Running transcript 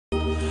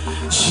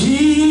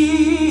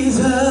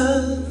Jesus,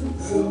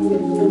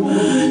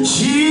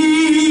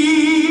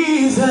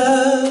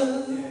 Jesus,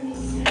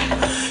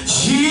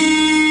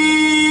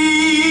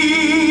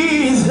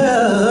 Jesus.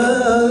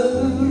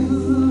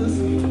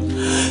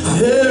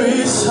 There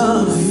is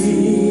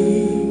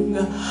something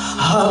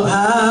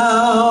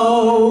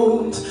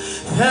about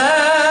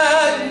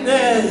that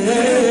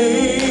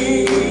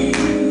name.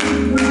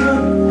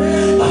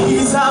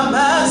 He's our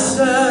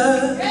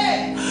master,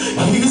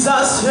 he's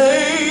our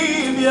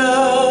savior.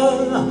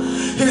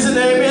 His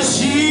name is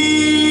Jesus.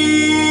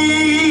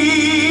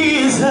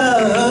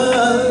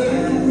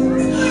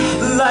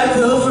 Like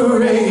the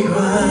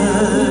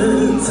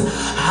fragrance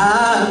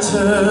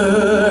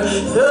after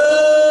the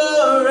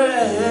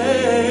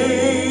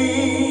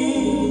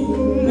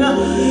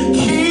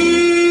kings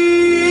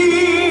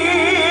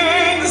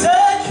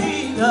and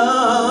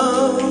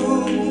kingdoms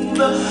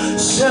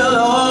shall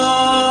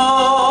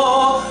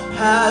all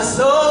pass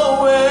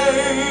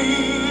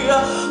away,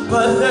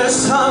 but there's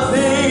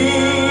something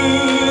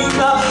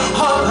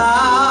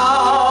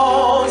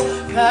about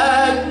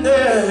that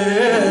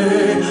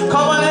name.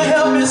 Come on and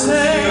help me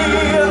say,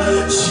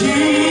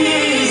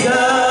 Jesus,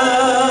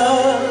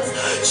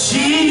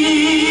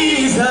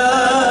 Jesus,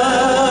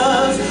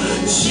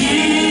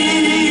 Jesus.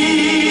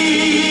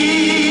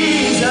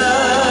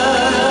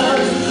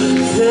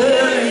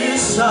 There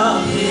is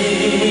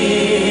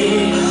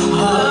something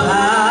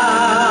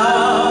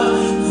about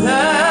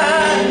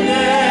that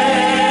name.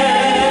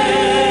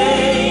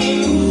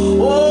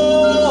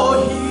 Oh,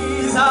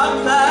 he's our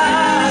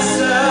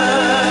master,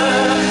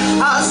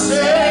 our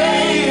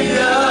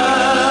savior.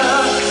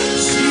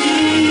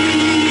 Jesus,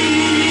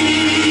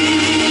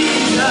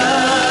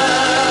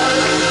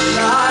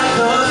 like a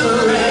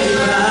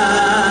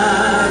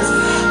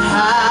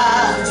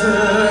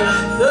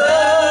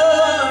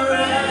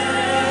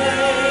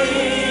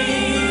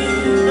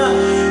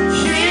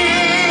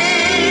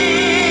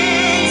fragrance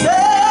after the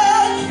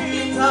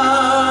kings and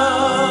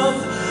kingdoms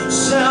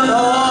shall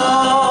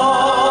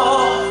all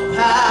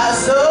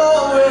pass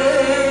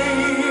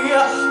away,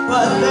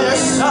 but there's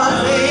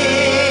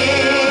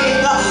something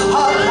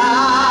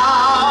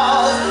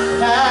about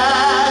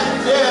that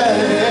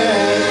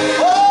name.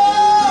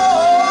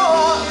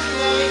 Oh,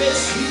 his name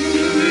is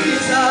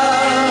Jesus,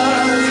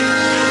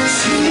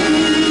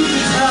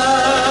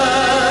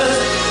 Jesus,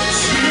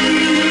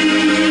 Jesus.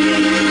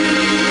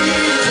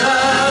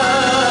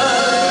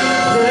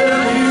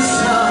 There is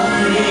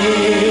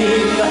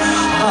something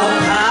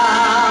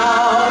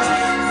about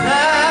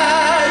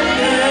that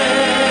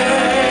name.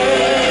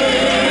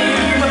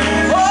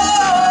 Oh,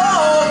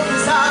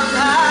 he's our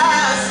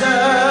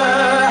master,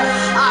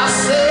 our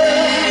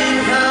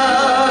savior.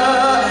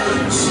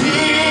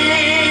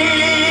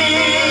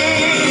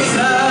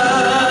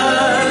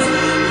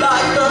 Jesus,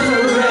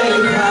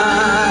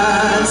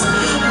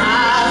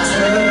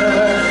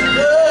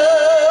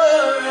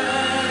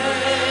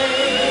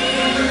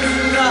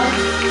 like the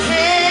fragrance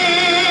after the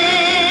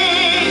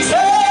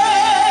kings and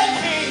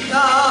kingdoms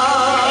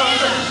shall all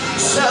pass away,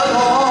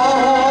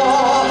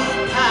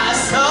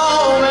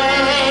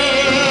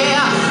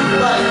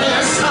 but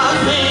there's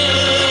something.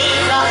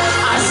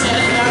 I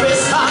said there is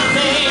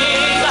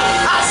something.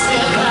 I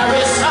said there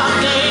is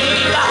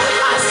something.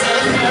 I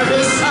said there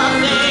is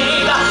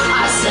something.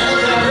 I said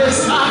there is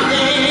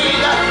something.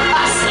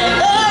 I said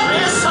there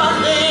is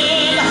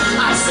something.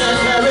 I said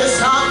there is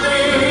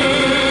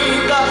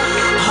something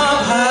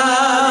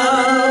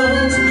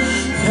about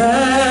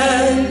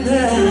that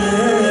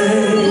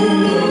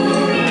name.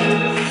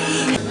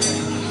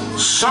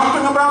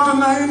 Something about the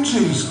name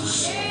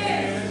Jesus,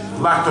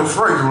 like the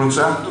fragrance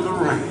after the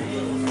rain.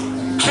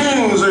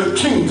 Kings and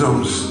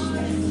kingdoms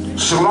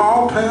shall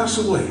all pass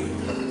away,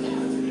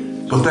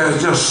 but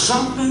there's just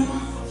something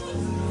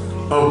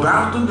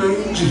about the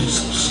name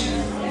Jesus.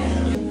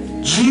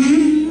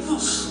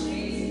 Jesus,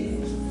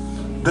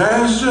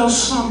 there's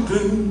just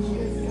something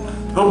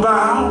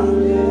about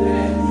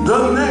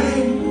the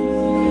name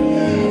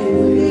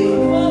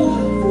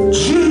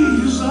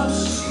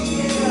Jesus,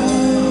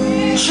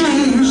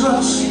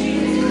 Jesus,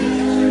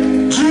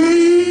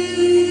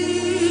 Jesus,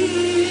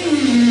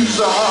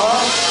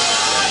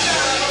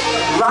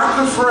 like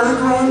the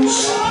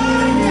fragrance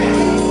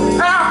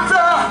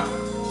after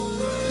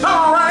the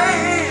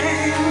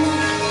rain.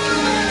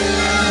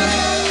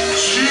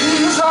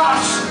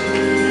 Jesus,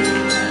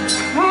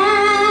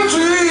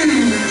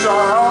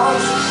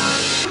 Jesus,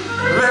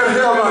 let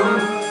heaven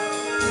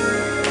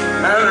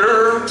and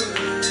earth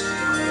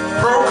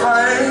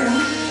proclaim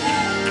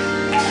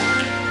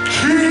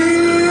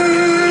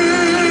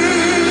Jesus.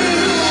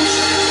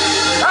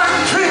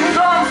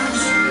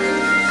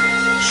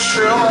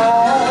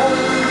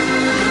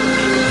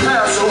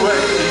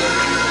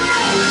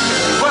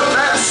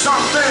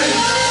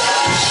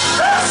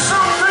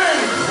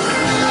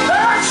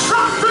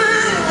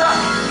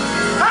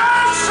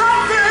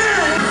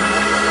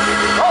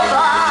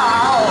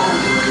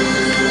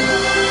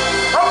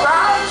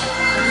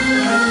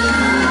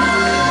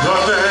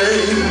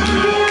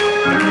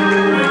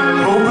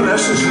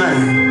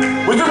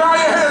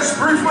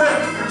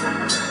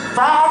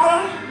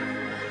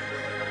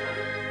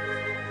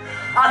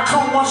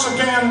 come once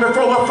again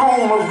before the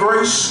throne of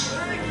grace,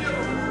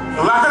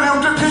 like an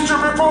empty pitcher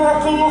before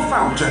a full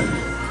fountain,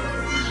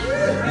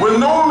 with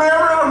no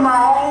merit of my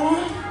own.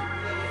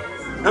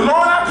 And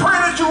Lord, I pray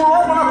that you will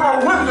open up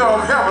a window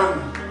of heaven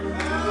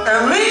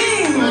and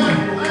lean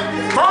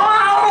far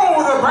out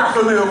over the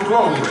balcony of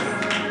glory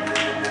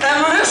and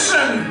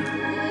listen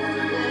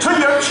to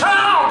your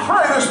child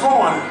pray this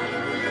morning.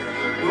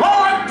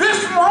 Lord,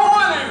 this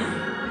morning,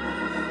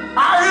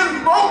 I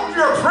invoke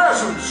your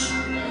presence.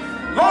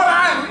 Lord,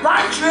 I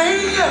invite you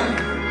in.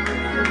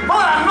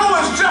 Lord, I know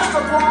it's just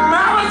a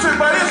formality,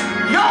 but it's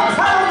your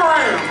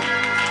program.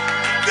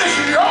 It's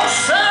your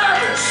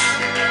service.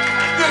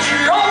 It's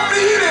your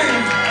meeting.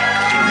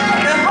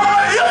 And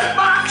Lord, if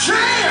by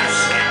chance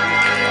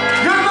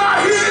you're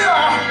not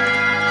here,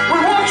 we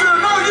want you to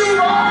know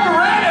you've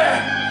already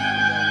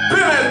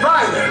been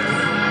invited.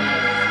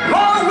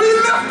 Lord, we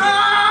lift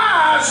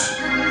our eyes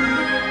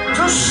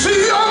to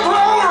see your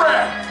glory.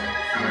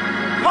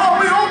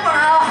 Lord, we open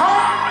our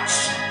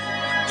hearts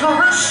to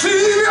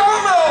receive your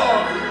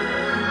love.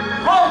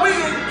 Lord, we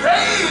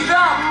engage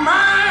our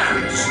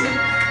minds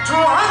to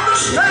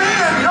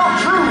understand your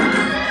truth.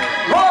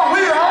 Lord,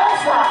 we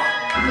offer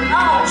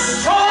our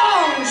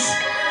songs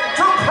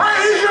to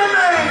praise your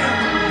name.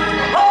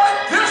 Lord,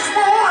 this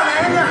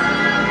morning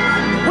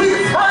we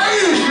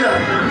praise you.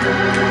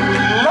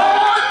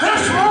 Lord,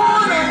 this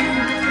morning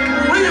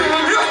we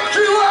lift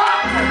you up.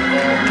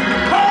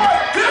 Lord,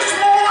 this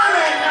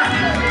morning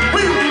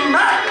we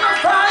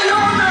magnify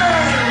your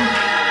name.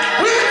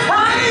 We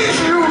praise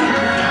you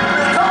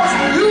because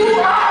you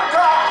are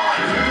God.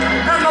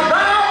 And the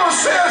Bible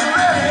says,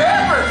 let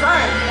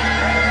everything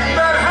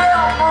that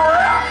have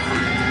breath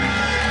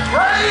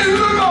praise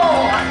the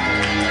Lord.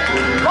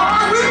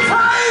 Lord, we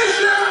praise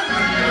you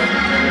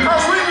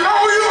because we know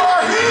you are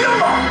a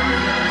healer.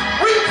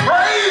 We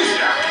praise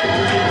you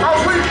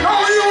because we know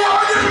you are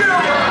a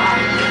deliverer.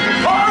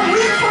 Lord,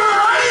 we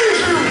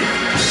praise you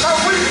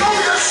because we know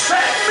you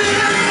set me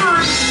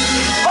free.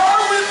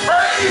 Lord, we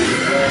praise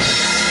you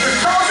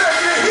because if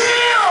you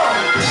heal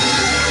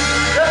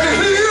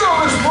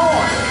this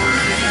morning,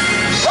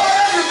 Lord,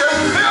 if you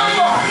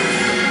deliver,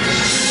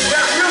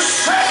 if you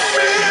set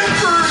me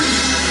free,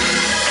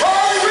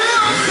 Lord,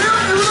 we'll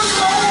give you the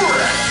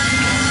glory.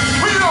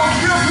 We'll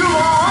give you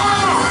the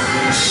honor.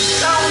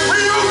 And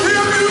we'll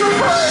give you the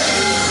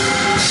praise.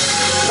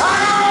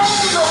 Down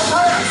the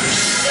press,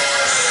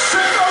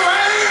 sing a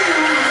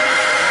lane.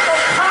 The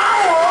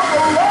power of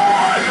the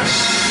Lord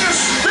is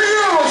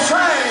still the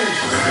same.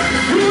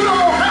 You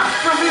don't have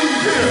to leave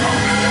here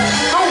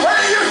the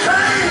way you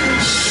came.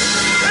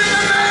 In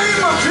the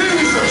name of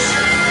Jesus,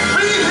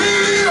 be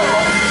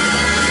healed,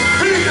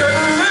 be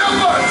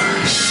delivered,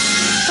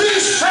 be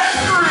set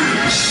free.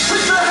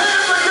 Put your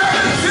hands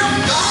together and give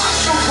God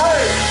some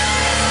praise.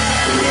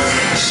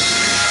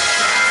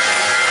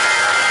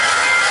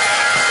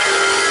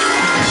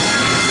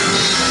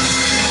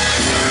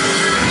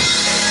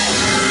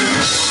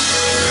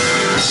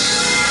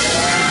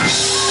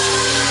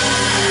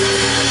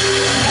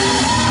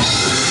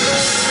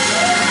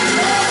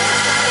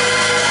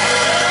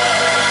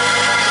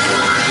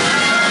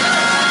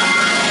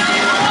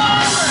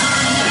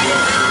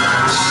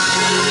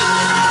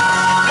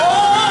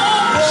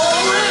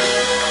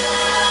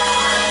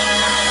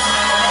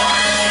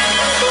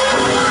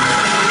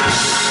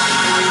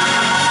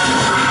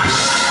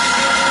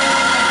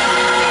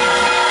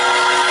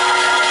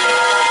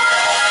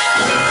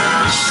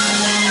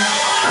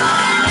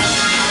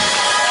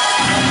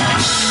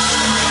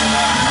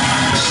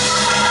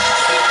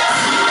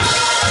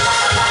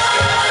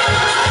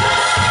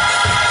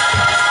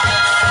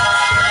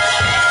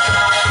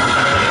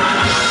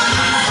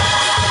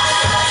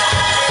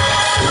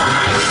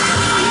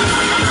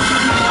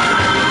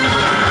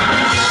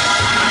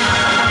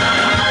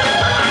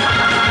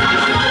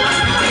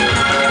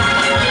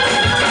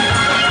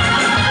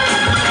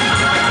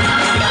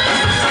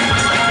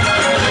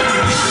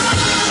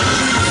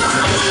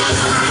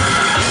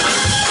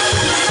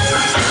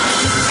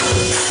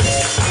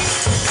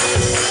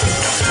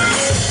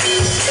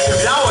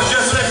 If y'all would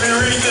just let me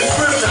read this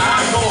scripture,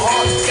 I'd go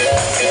hard.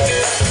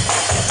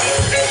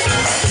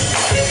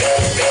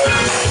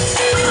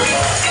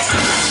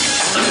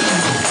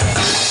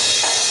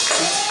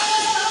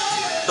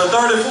 The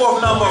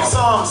 34th number of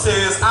Psalm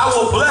says, I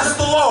will bless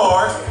the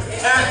Lord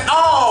at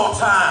all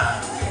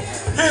times.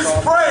 His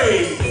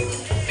praise.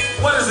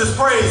 What does his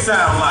praise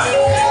sound like?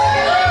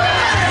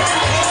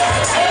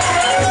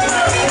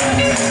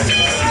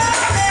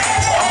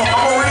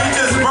 I'm going to read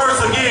this verse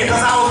again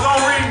because I was going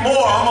to read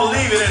more. I'm going to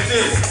leave it at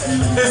this.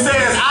 It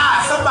says,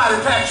 somebody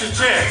pat your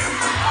chest.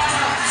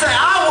 Say,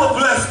 I will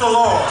bless the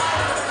Lord.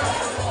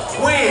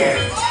 When?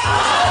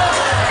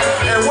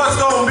 And what's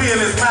going to be in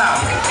his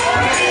mouth?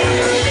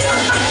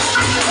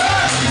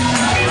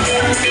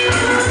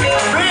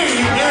 Be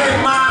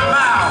in my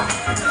mouth.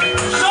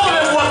 Show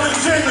them what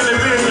continually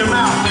be in your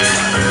mouth.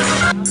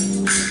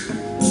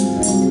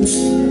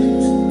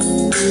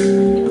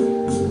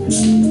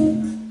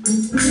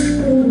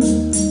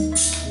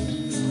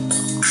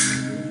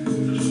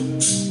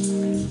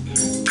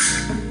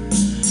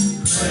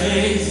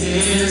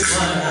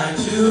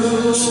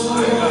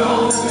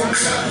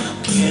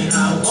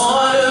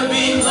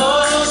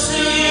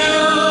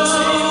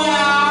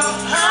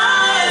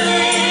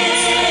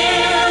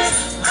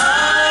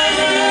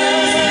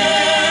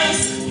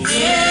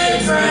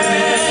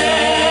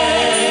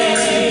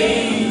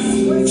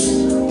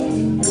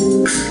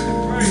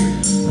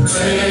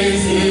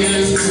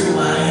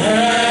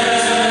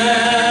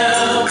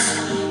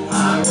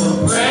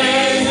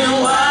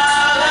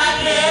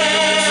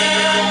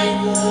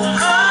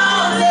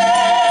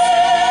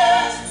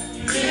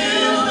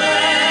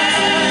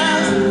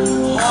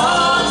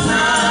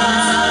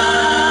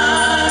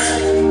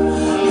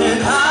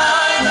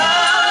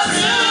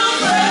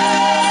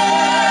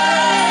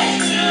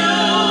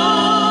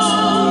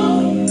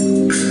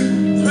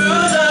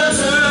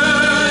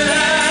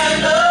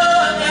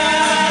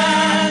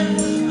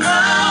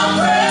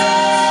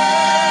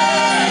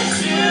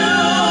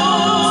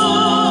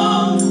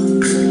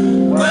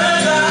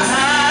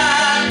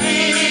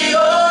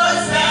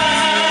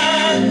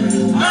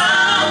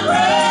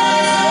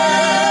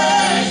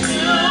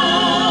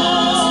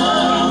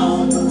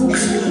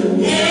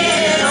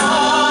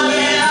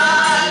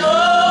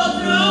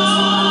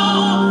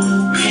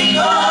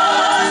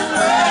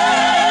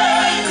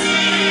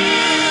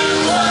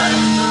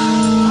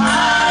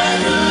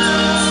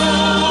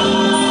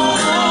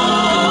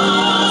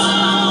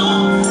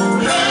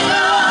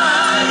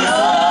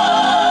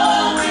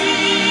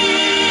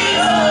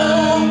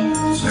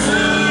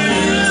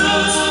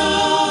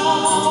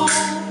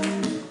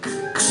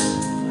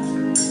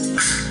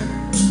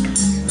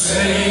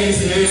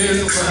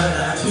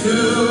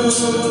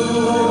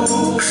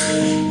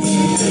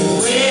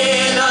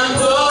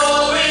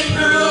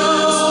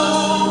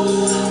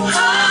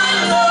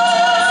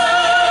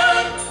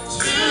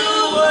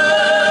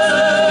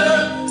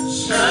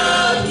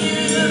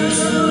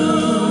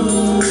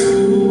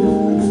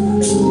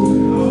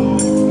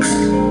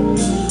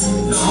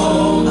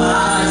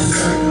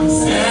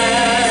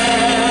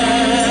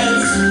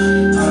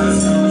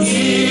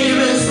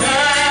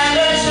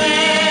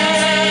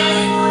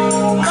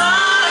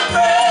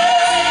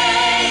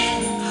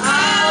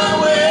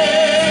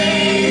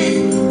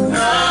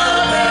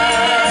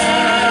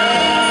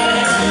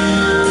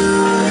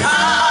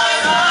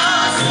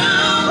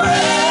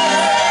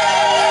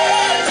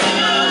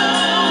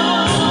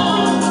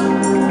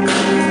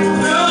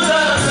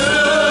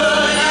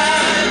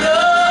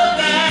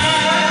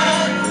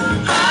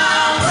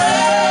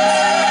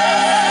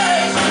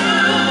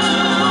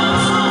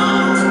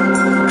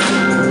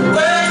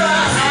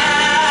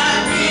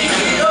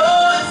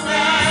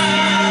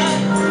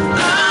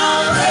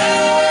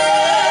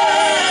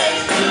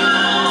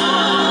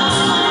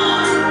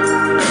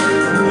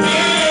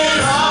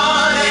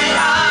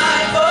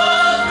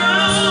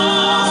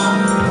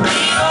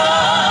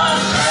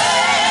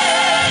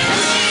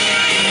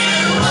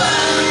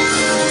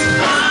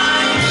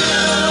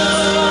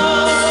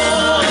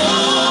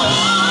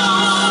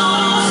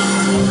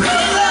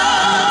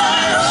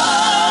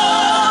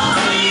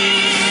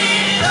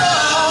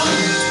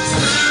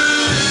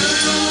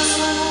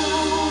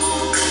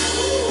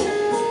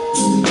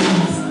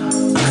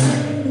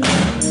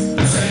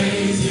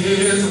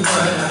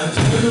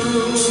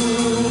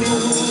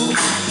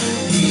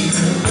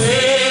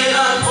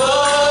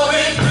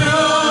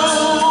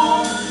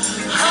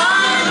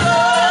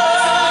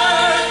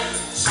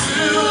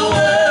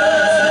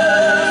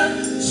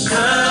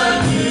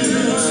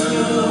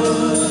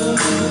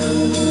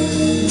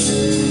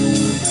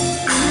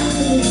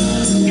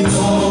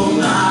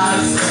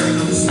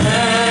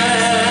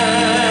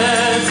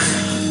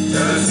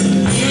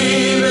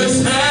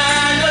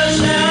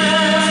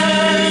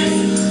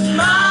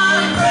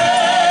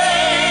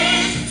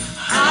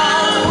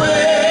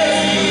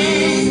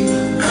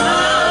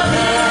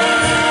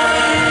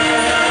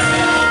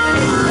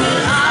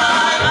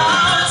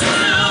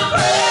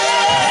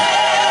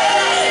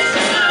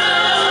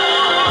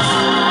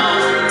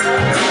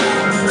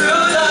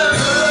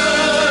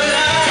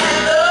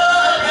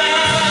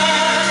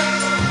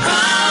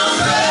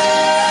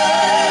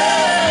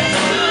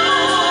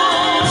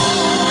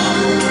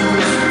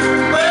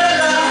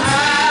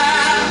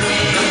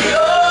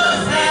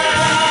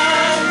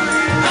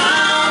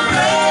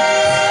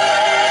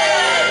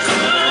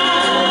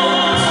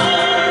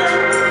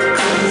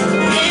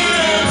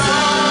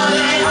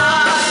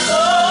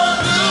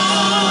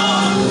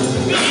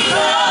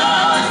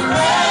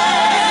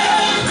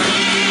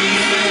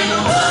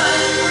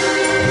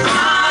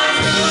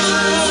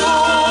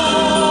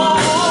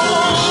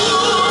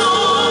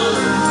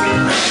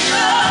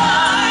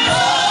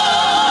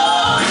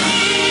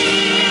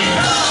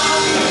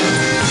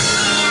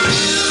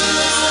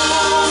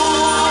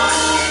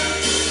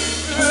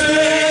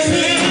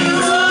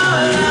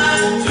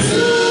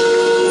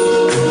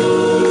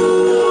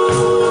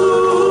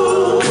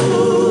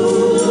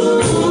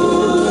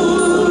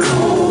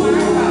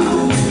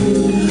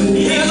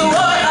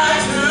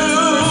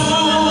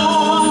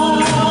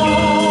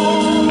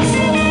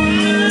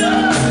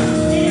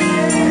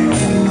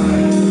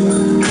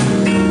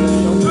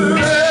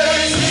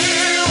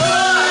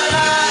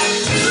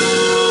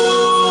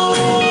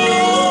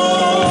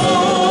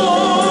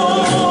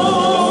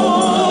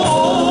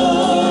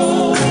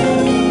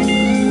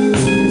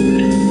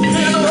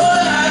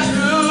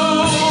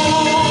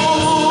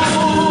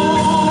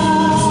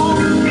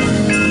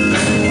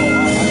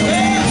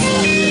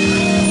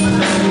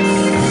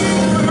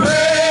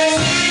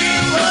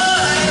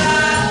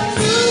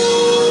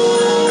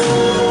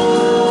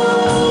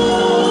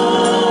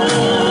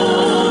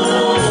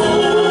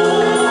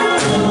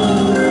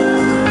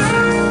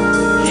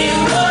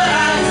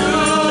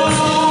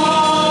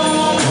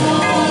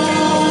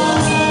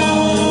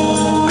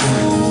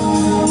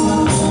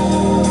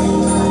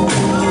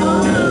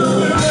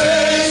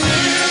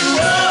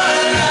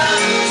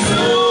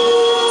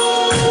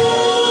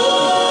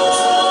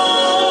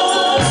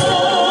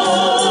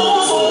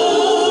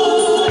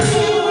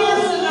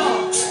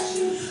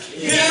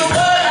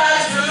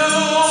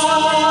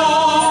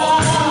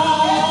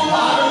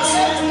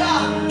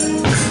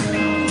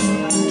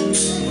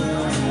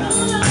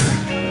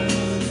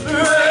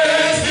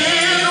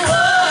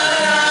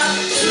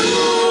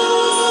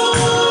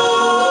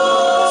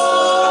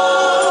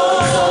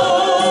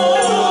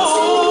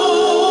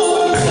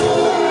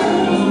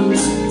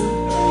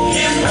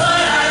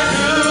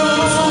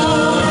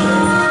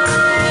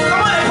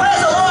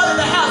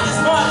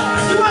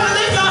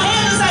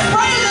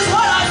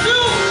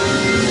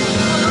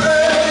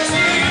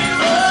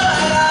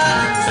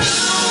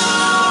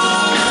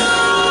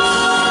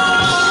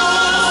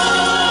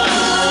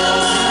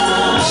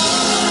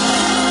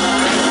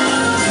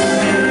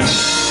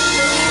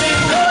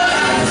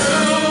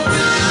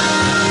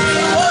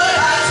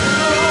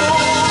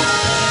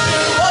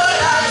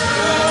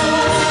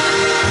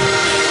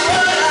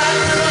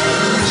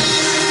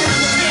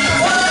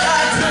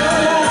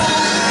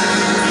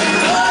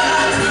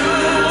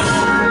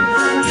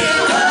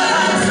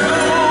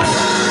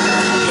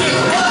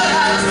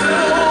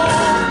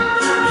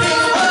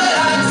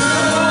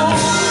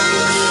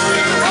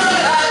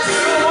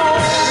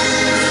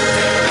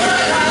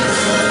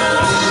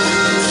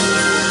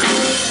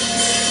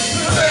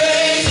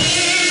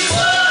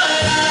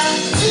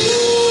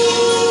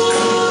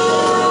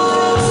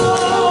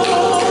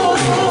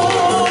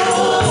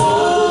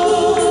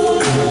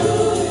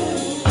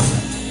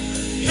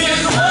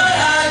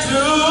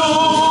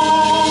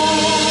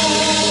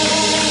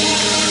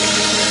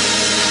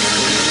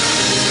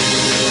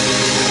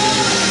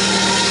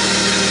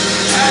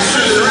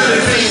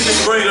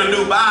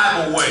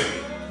 way.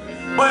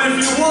 But if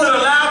you would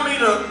allow me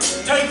to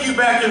take you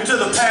back into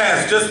the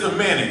past just a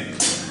minute,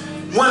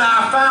 when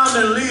our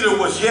founding leader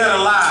was yet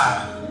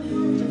alive,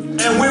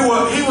 and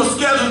he was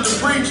scheduled to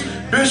preach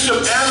Bishop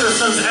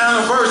Anderson's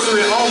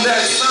anniversary on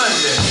that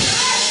Sunday.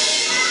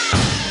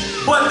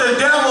 But the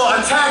devil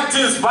attacked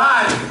his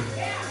body,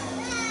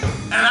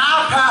 and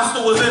our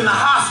pastor was in the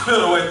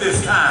hospital at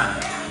this time.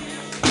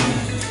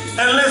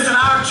 And listen,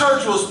 our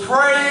church was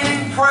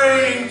praying,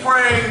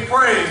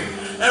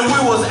 and we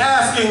was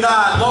asking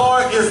God,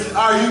 Lord,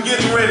 are you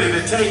getting ready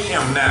to take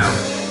him now?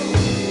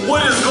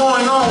 What is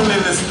going on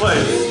in this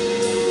place?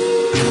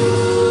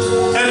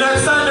 And that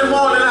Sunday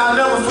morning, I'll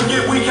never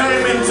forget, we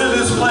came into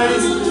this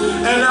place,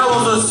 and there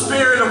was a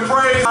spirit of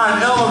praise.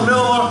 And Ella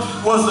Miller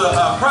was the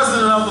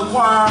president of the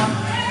choir,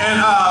 and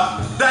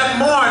that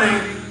morning,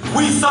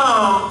 we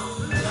sung,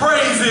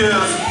 "Praise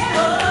is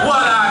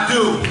what I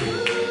do."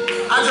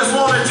 I just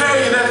want to tell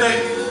you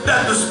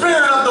that the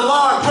Spirit of the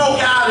Lord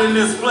broke out in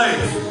this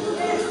place.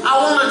 I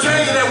want to tell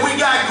you that we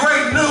got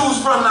great news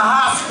from the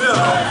hospital.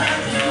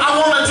 I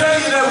want to tell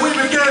you that we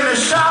began to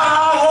shout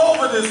all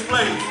over this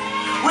place.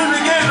 We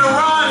began to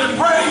run and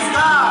praise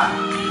God.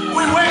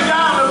 We went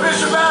down to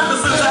Bishop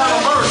Anderson's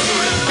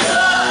anniversary.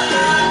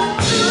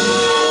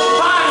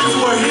 Bodies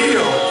were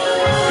healed.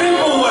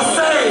 People were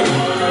saved.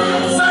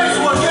 Saints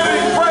were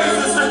giving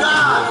praises to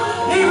God,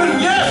 even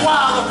yet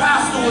while the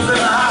pastor was in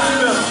the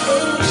hospital.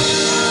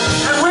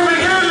 And we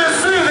began to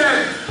see that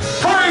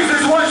praise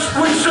is what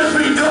we should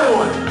be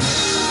doing.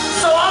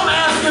 So I'm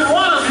asking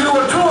one of you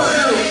or two of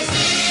you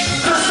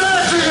to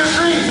stand to your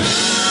feet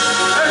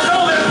and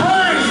know that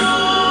praise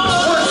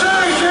will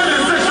change any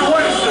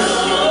situation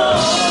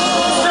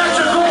that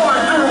you're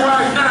going through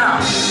right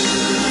now.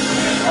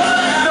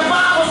 The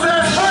Bible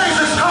says praise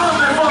is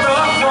coming for the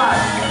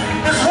upright.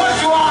 It's what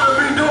you ought to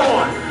be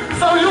doing.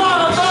 So you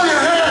ought to throw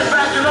your head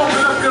back and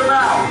open up your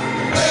mouth.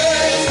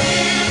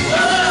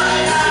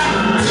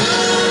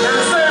 And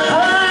say,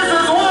 praise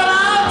is what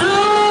I do.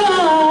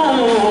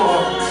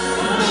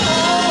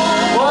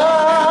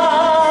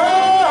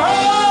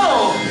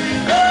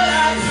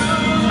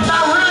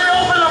 Now really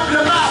open up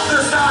your mouth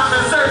this time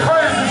and say,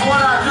 praise is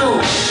what I do.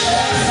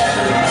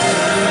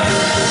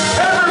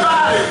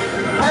 Everybody,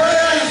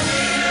 praise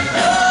is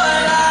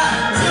what I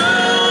do.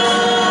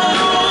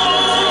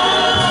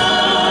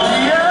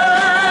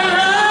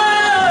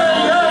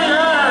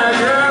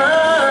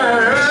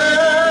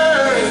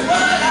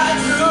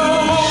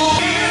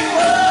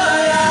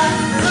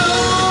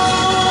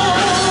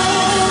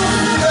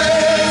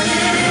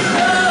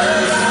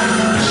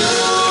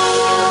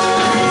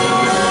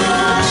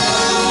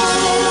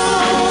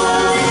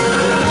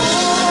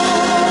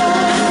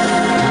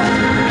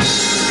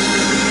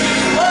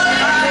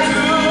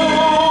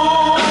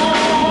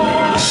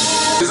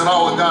 And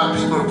all the God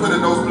people are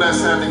putting those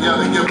blessed hands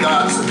together and give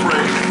God some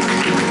praise.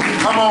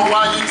 Come on,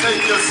 while you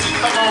take your seat,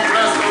 come on,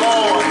 bless the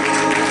Lord.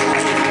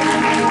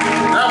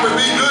 That would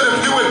be good if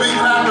you would be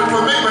clapping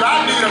for me, but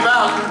I need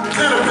about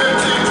 10 or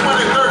 15,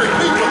 20, 30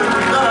 people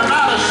that are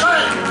not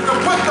ashamed to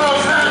put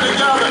those hands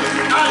together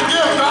and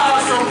give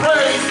God some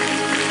praise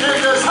in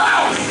this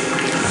house.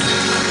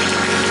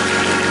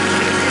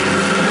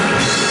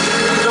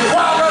 The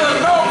choir let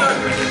us know that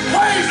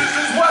praises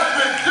is what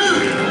we do.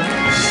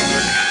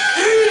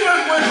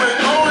 Even when we're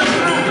going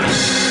through.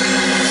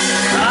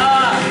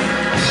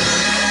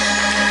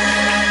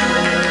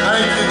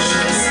 Thank you,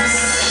 Jesus.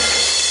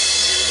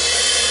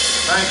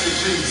 Thank you,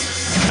 Jesus.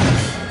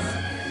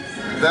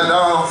 That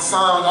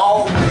song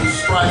always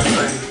strikes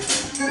a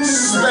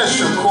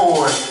special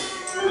chord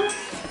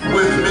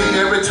with me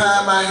every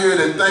time I hear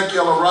it. Thank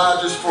you,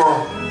 Rodgers,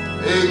 for,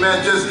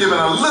 amen, just giving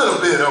a little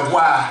bit of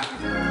why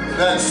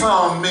that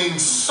song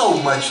means so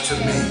much to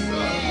me.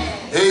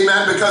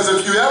 Amen, because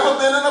if you ever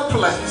been in a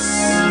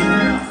place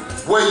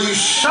where you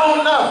sure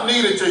enough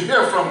needed to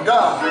hear from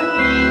God,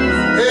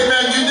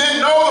 amen, you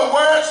didn't know the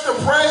words to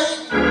pray,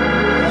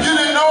 you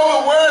didn't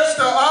know the words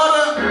to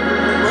utter,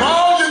 but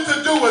all you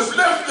could do was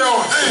lift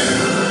your hand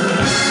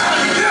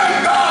and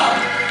give God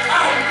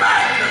our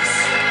madness,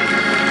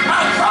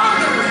 our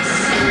thunderous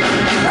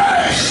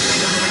praise.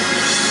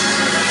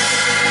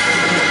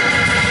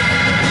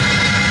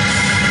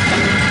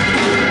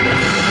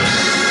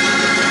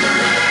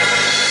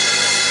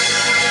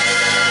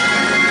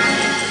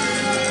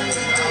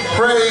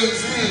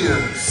 Praise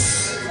is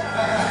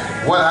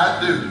what I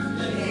do.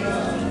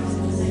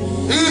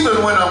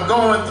 Even when I'm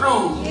going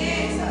through,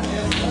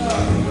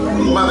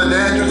 Mother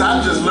Daniels,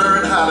 I just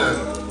learned how to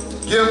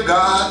give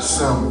God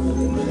some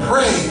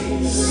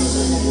praise.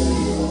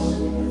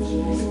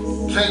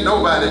 Can't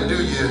nobody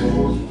do you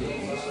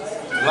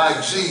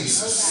like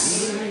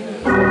Jesus.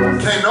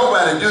 Can't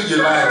nobody do you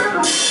like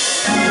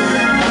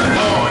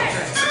Lord.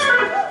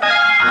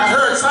 I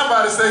heard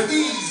somebody say,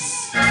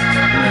 he's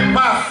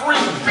my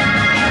friend.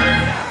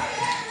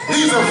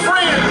 He's a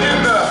friend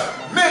in the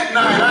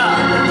midnight hour.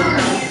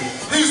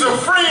 He's a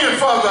friend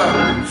for the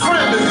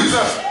friendless. He's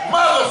a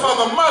mother for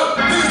the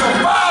mother. He's a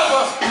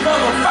father for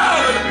the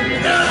father.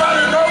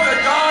 Anybody know that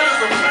God is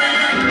a friend?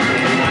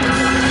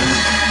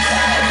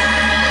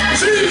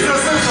 Jesus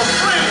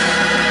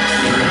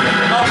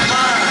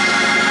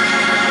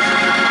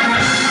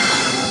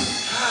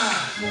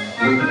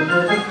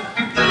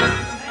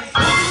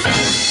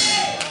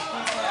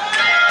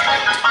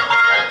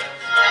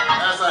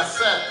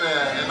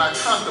and I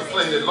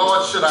contemplated,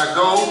 Lord, should I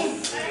go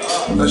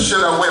or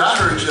should I wait? I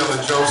heard you,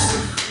 Elder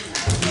Joseph.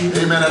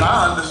 Amen. And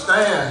I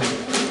understand.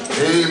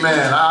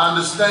 Amen. I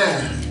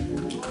understand.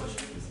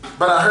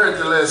 But I heard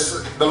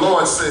the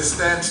Lord say,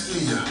 stand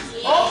still.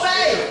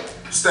 Obey.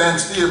 Stand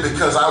still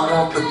because I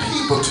want the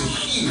people to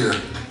hear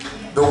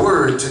the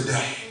word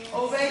today.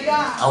 Obey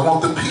God. I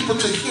want the people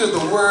to hear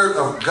the word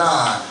of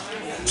God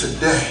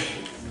today.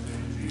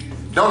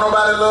 Don't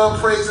nobody love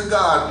praising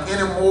God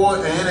any more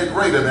and any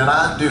greater than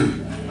I do.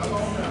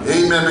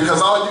 Amen.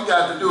 Because all you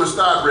got to do is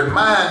start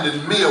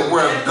reminding me of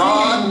where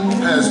God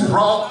has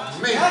brought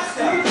me.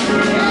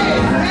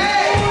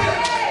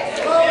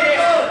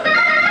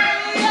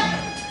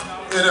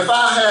 And if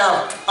I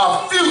have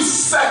a few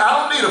seconds, I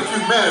don't need a few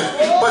minutes,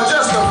 but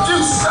just a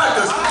few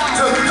seconds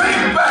to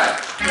think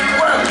back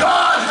where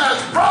God has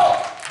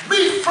brought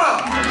me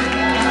from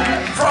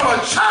a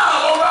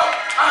child on up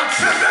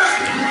until this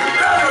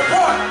very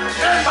point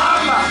in my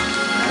life.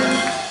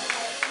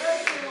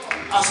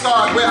 I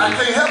start where I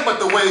can't help but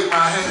to wave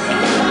my hand.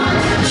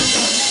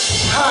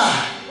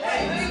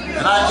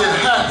 And I get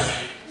happy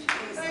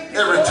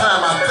every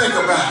time I think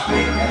about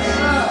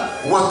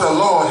what the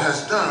Lord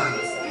has done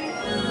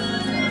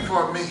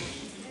for me.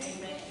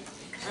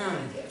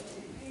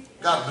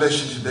 God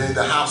bless you today.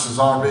 The house has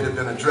already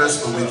been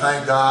addressed, but we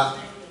thank God.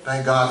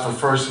 Thank God for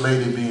First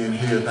Lady being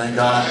here. Thank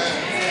God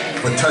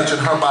for touching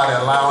her body,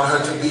 allowing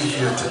her to be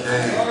here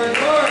today.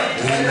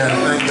 Amen.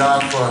 Thank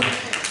God for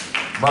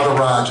Mother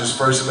Rodgers,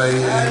 First Lady,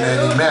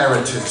 amen,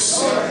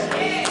 emeritus.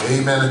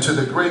 Amen. And to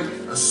the great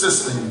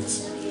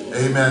assistants,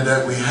 amen,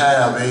 that we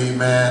have,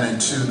 amen,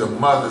 and to the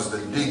mothers, the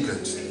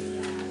deacons,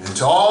 and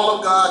to all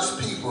of God's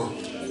people.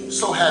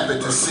 So happy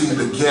to see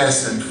the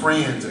guests and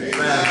friends and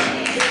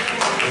family.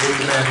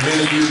 Amen.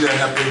 Many of you that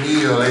have been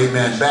ill,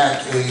 amen,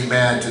 back,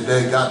 amen,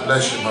 today. God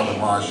bless you, Mother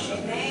Marcia.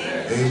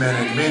 Amen.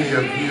 And many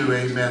of you,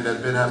 amen,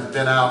 that have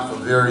been out for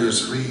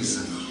various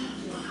reasons.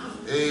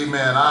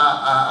 Amen.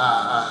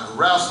 I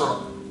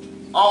wrestled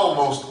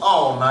almost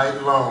all night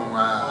long,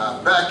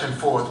 back and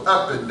forth,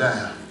 up and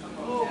down.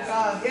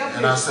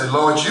 And I said,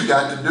 Lord, you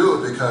got to do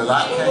it because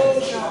I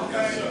can't.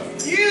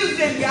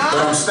 But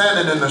I'm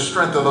standing in the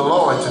strength of the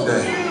Lord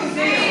today.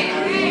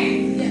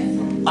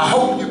 I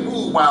hope you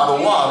moved while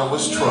the water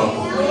was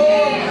troubled.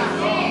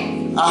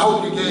 I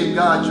hope you gave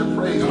God your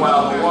praise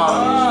while the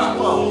water was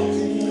troubled.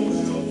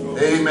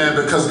 Amen.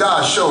 Because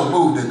God sure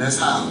moved in this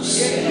house.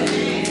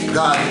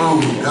 God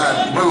moved.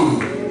 God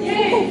moved.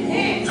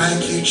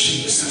 Thank you,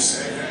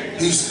 Jesus.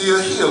 He's still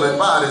healing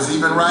bodies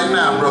even right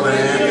now, Brother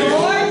Anthony.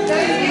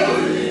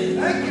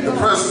 The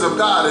presence of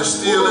God is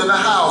still in the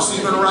house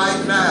even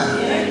right now.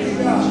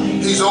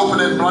 He's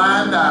opening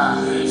blind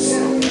eyes.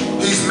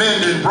 He's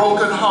mending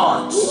broken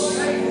hearts.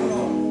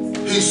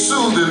 He's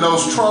soothing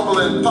those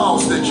troubling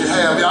thoughts that you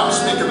have. I'm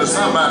speaking to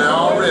somebody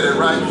already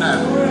right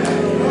now.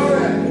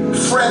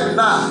 Fret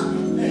not.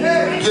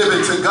 Give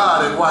it to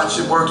God and watch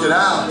Him work it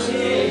out.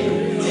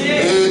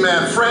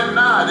 Amen. Fret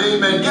not.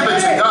 Amen. Give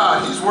it to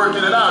God. He's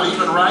working it out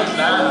even right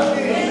now.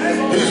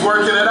 He's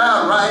working it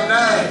out right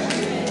now.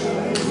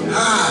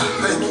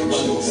 Thank you,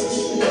 Jesus.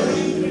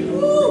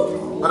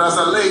 But as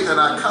I laid and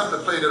I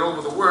contemplated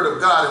over the word of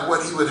God and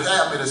what He would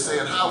have me to say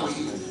and how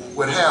He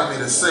would have me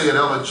to say it,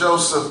 Elder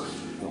Joseph,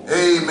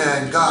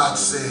 amen, God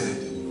said,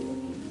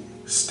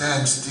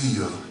 stand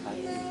still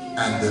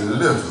and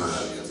deliver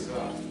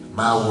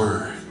my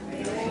word.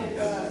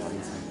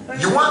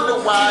 You wonder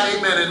why,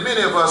 amen, and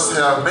many of us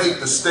have made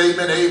the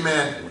statement,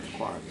 amen,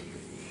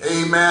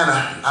 amen,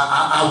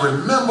 I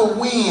remember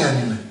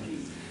when,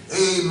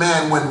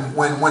 amen,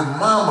 when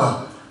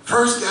Mama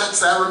first got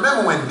saved. I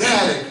remember when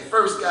Daddy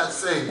first got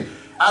saved.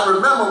 I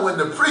remember when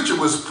the preacher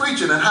was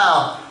preaching and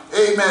how,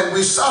 amen,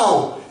 we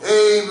saw,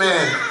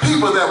 amen,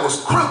 people that was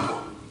crippled.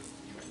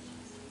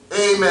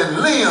 Amen,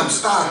 limbs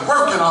started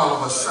working all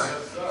of a sudden.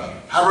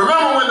 I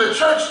remember when the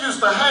church used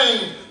to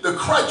hang the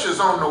crutches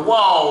on the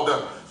wall,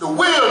 the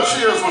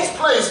wheelchairs was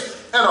placed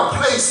in a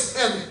place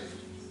in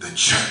the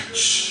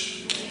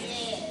church.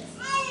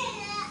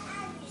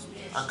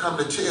 I come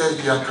to tell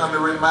you, I come to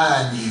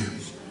remind you,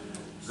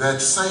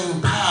 that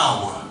same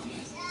power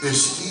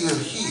is still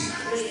here.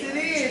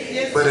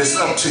 But it's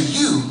up to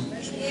you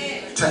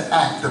to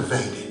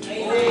activate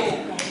it.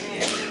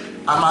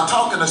 Am I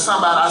talking to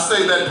somebody? I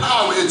say that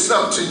power, it's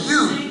up to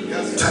you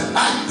to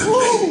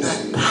activate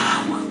that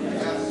power.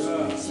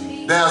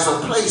 There's a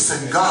place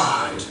in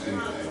God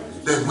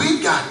that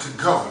we've got to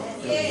go.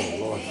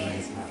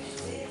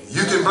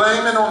 You can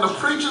blame it on the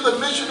preacher, the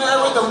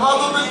missionary, the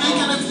mother, the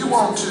deacon if you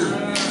want to.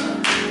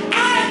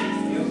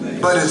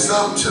 But it's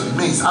up to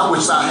me. I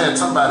wish I had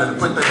somebody to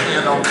put their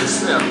hand on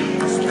themselves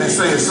and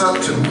say, it's up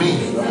to me.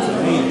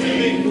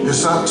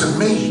 It's up to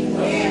me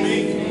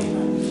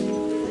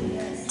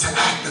to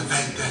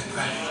activate that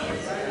thing.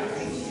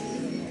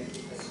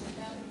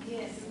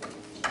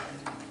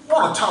 I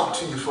want to talk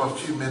to you for a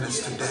few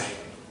minutes today.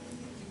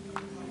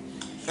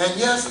 And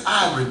yes,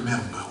 I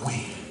remember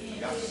when.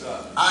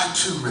 I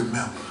too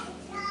remember.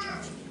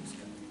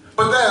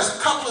 But there's a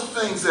couple of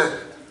things that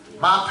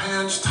my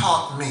parents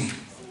taught me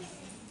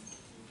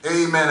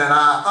Amen. And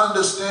I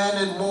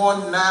understand it more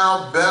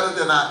now better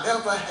than I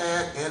ever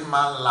had in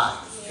my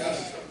life.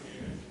 Yes.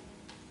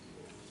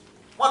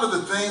 One of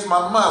the things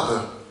my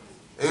mother,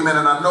 amen,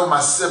 and I know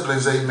my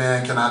siblings,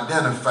 amen, can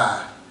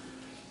identify,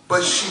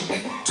 but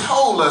she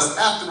told us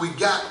after we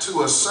got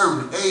to a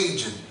certain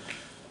age and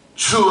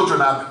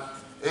children,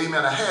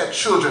 amen, I had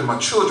children, my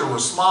children were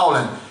small,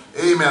 and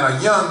amen,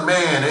 a young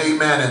man,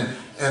 amen,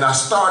 and I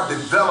started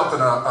developing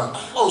a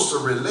closer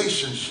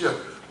relationship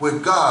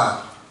with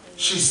God.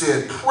 She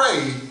said,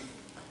 pray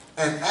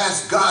and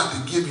ask God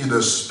to give you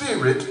the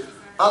spirit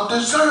of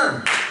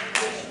discernment.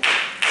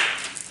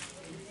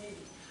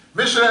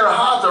 Missionary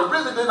Harther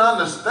really didn't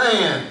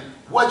understand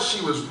what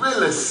she was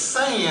really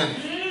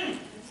saying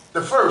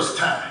the first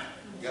time.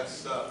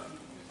 Yes, sir.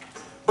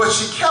 But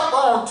she kept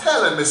on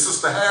telling me,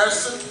 Sister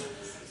Harrison,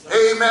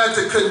 amen,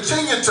 to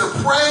continue to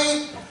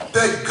pray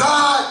that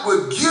God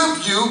would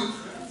give you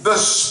the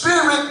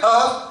spirit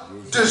of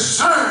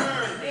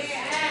discernment.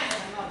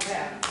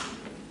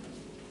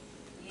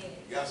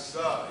 Yes,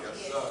 sir. Yes,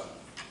 sir.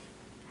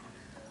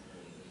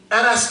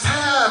 And as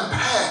time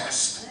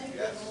passed,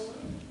 Yes.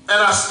 and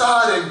I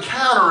started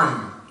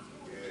encountering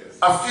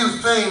a few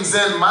things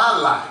in my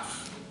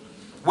life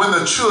when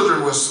the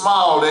children were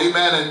small,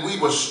 amen, and we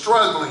were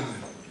struggling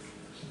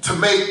to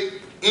make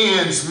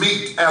ends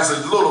meet as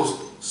a little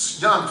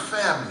young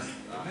family.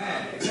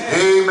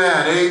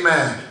 Amen,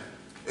 amen,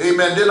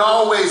 amen. Didn't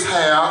always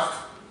have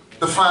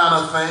the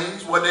finer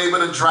things, wasn't able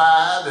to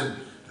drive and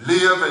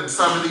live in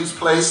some of these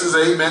places,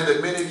 amen,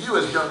 that many of you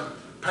as young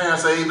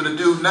parents are able to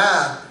do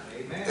now.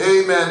 Amen.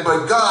 Amen.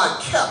 But God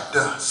kept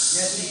us.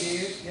 Yes, He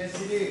did. Yes,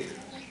 He did.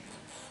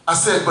 I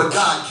said, but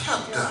God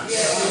kept us.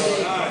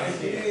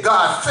 Yes,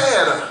 God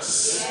fed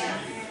us.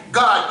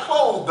 God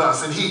clothed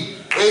us, and He,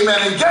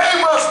 amen, and gave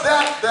us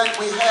that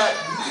we had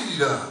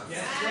need of.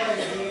 Yes,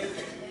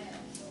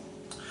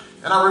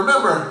 and I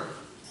remember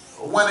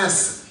when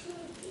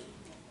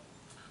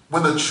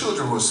the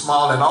children were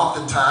small, and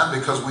oftentimes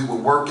because we were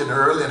working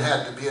early and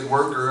had to be at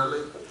work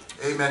early,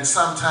 amen,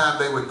 sometimes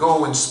they would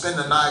go and spend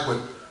the night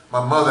with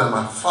my mother and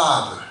my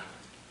father.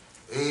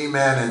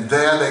 Amen. And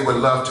there they would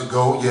love to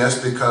go, yes,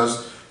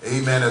 because,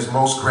 amen, as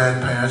most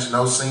grandparents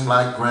know, seem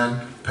like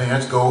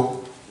grandparents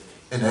go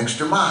an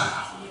extra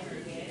mile.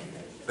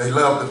 They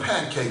love the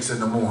pancakes in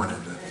the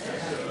morning,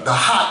 the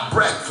hot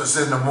breakfast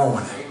in the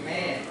morning.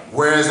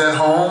 Whereas at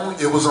home,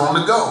 it was on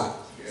the go.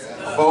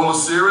 A bowl of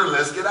cereal,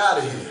 let's get out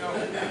of here.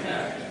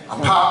 A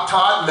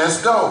Pop-Tart,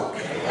 let's go.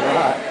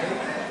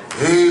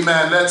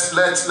 Amen. Let's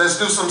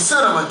do some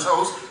cinnamon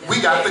toast. We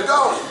got to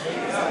go.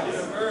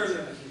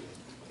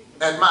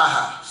 At my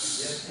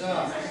house.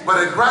 But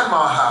at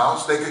Grandma's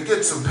house, they could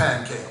get some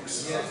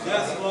pancakes.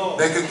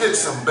 They could get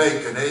some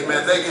bacon.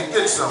 Amen. They could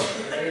get some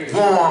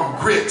warm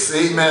grits.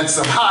 Amen.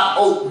 Some hot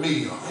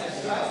oatmeal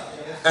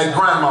at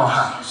Grandma's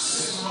house.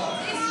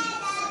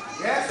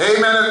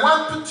 Amen. At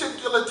one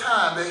particular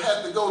time, they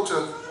had to go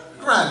to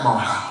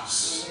Grandma's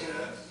house.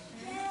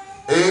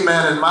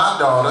 Amen. And my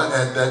daughter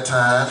at that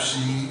time,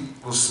 she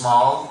was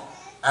small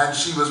and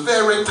she was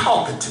very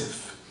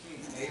talkative.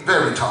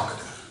 Very talkative.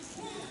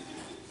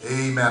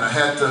 Amen. I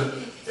had to,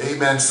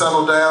 amen,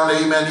 settle down.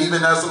 Amen.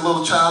 Even as a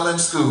little child in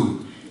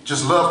school,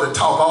 just loved to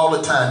talk all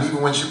the time,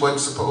 even when she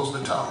wasn't supposed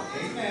to talk.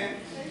 Amen.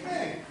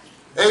 Amen.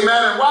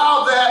 Amen. And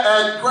while they're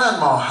at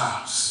Grandma's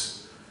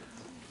house,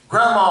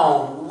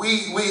 Grandma,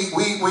 we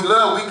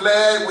love, we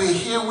glad we're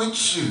here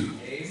with you.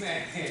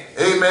 Amen.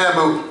 Amen.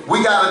 But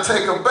we got to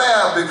take a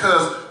bath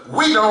because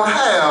we don't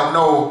have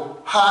no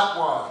hot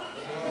water.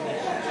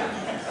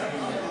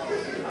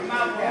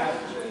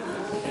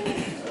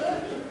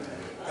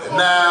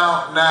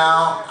 Now,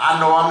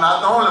 I know I'm not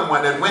the only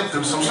one that went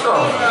through some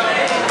struggle.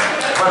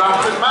 But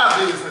I'm putting my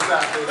business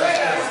out there.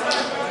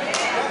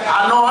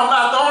 I know I'm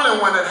not the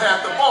only one that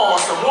had to boil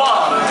some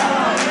water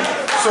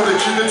so that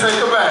you can take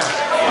a bath.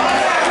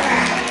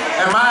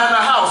 Am I in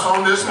the house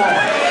on this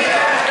morning?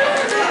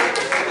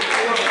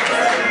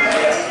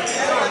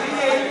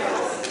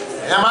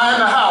 Am I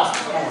in the house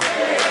this morning?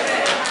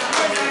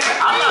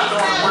 I'm not the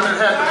only one that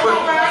had to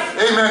put,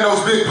 amen,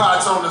 those big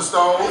pots on the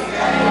stove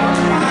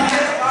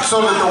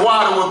so that the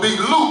water would be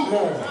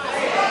lukewarm.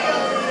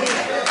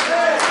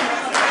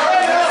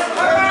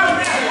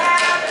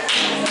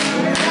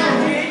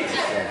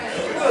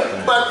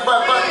 But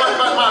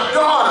my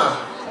daughter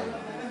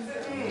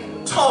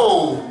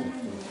told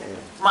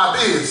my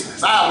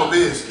business, our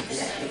business,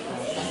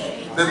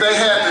 that they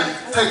had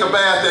to take a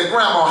bath at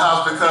Grandma's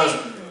house because,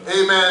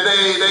 amen,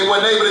 they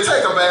weren't able to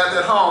take a bath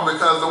at home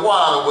because the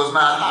water was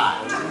not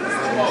hot.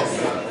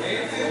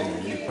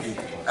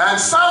 And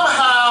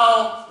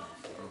somehow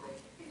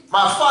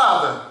my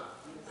father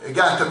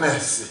got the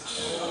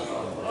message.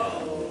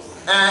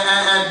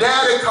 And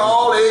Daddy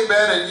called,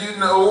 amen, and you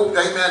know,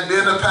 amen,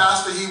 being a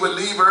pastor, he would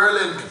leave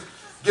early and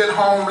get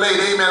home late,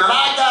 amen. And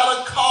I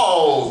got a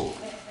call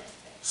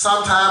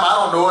sometime, I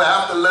don't know,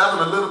 after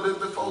 11, a little bit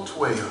before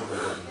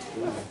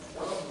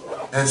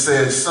 12, and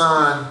said,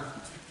 son,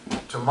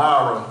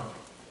 tomorrow,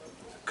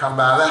 come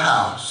by the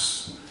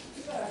house,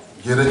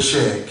 get a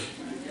check,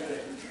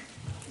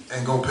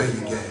 and go pay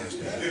your gas.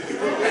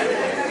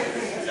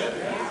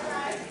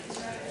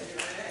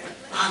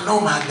 I know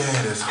my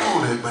dad is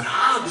holy, but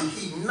how did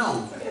he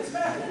know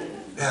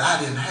that I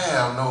didn't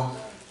have no?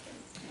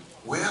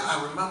 Well,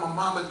 I remember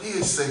Mama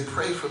did say,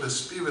 pray for the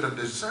spirit of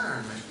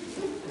discernment.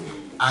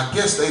 I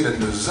guess they done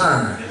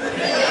discerned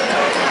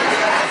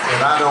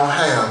that I don't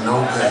have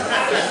no gas.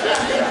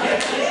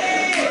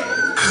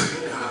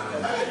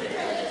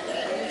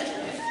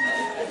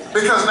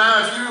 Because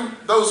now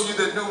those of you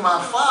that knew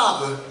my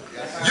father,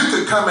 you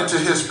could come into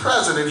his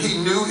presence and he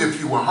knew if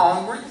you were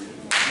hungry.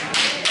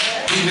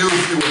 He knew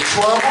if you were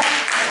troubled.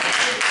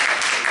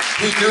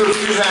 He knew if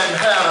you hadn't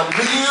had a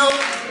meal.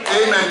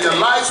 Amen. Your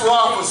lights were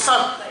off or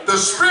something. The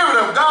Spirit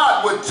of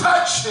God would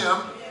touch him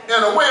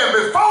in a way, and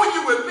before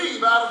you would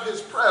leave out of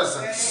his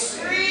presence,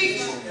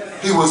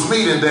 he was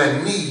meeting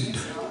that need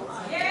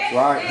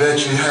that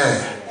you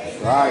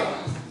had. Right.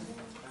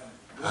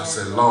 I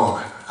said,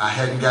 Lord, I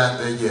hadn't got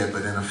there yet,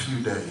 but in a few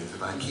days,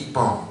 if I keep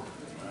on,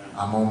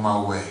 I'm on my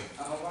way.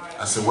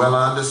 I said, well,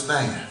 I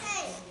understand.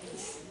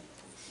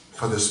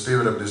 For the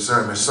spirit of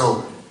discernment.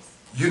 So,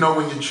 you know,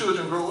 when your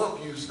children grow up,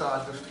 you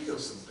start to feel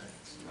some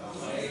things.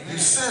 You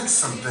sense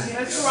some things.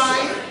 That's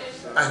right.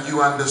 And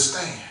you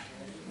understand.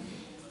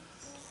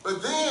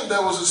 But then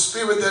there was a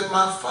spirit that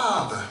my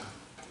father,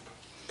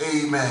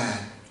 amen,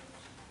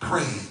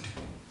 prayed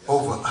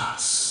over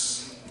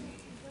us.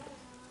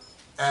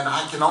 And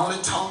I can only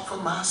talk for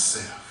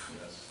myself.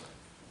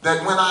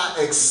 That when I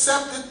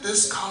accepted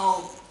this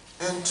call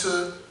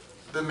into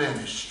the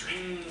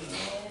ministry,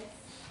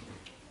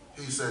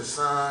 he said,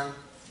 son,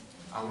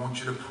 I want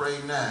you to pray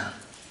now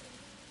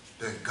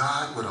that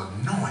God would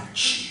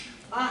anoint you.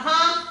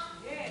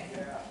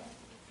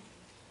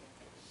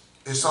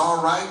 It's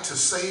all right to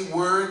say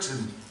words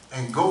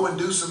and go and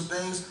do some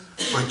things,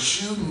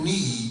 but you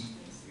need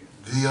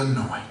the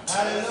anointing.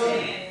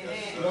 Hallelujah.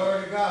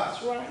 Glory to God.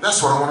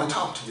 That's what I want to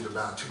talk to you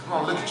about. Come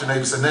on, look at your neighbor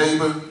and say,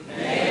 neighbor,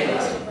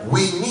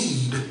 we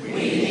need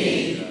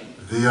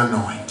the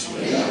anointing.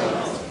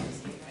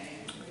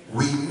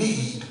 We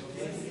need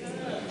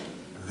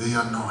the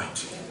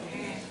anointing.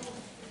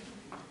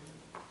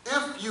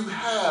 If you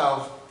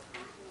have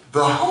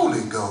the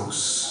Holy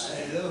Ghost,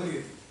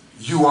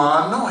 you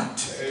are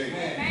anointed.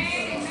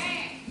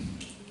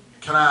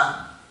 Can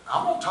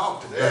I'm going to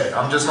talk today.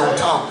 I'm just going to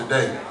talk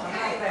today.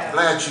 I'm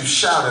glad you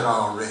shouted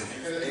already.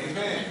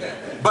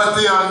 But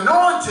the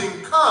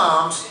anointing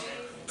comes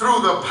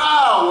through the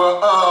power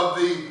of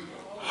the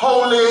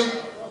Holy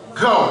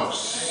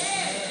Ghost.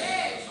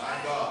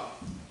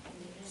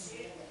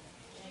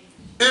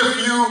 If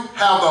you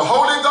have the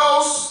Holy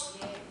Ghost,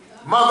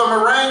 Mother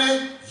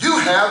Moraine, you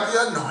have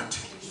the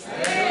anointing.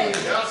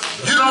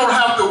 You don't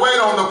have to wait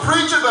on the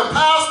preacher, the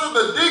pastor,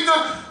 the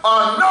deacon,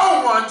 or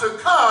no one to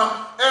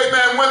come,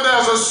 amen, when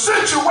there's a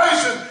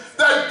situation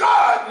that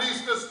God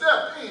needs to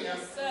step in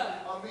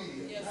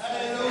immediately.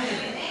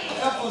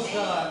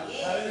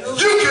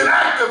 You can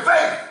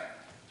activate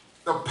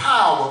the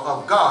power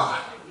of God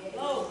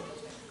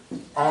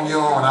on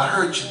your own. I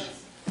heard you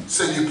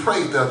say you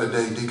prayed the other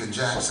day, Deacon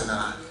Jackson,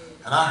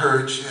 and I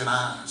heard you, and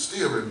I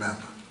still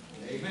remember.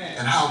 Amen.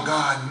 And how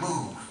God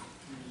moved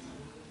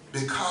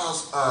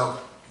because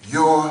of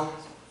your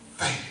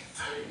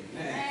faith.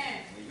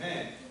 Amen.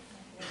 Amen.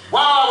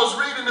 While I was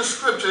reading the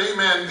scripture,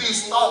 amen,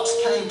 these thoughts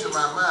came to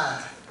my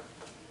mind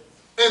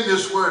in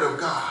this word of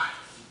God.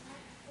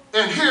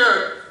 And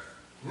here,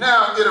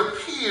 now it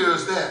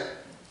appears that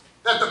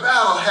the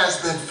battle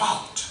has been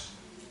fought.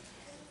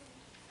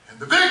 And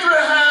the victory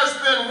has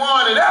been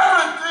won, and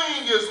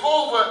everything is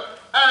over.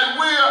 And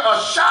we are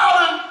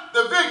shouting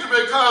the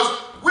victory because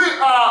we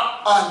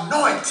are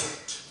anointed.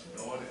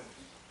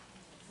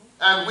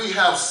 And we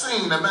have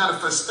seen the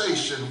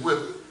manifestation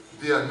with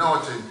the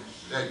anointing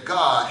that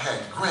God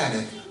had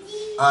granted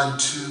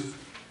unto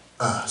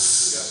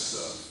us. Yes,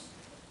 sir.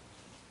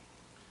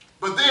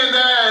 But then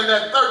there in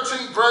that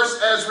 13th verse,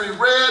 as we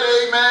read,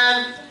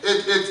 amen,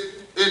 it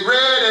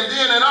read, and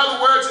then in other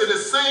words, it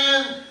is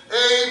saying,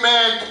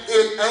 amen,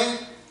 it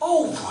ain't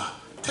over.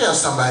 Tell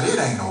somebody it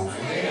ain't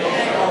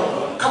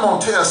over. Come on,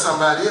 tell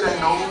somebody it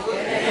ain't over.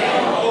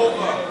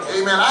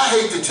 Amen. I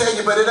hate to tell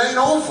you, but it ain't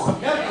over.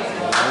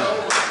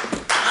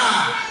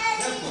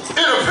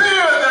 It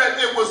appeared that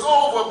it was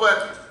over,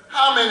 but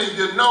how many of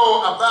you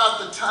know about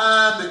the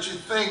time that you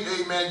think,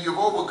 amen, you've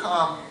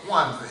overcome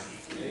one thing?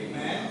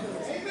 Amen.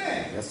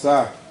 Amen. Yes,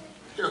 sir.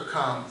 Here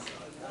comes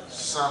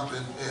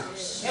something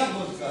else.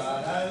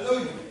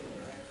 Hallelujah.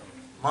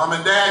 Mom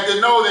and Dad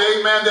didn't know that,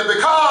 amen, that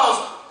because,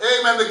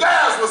 amen, the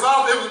gas was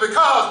off, it was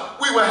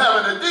because we were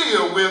having to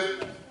deal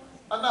with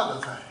another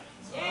thing.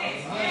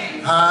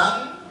 Amen.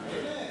 Huh?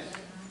 Amen.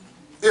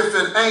 If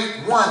it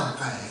ain't one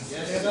thing,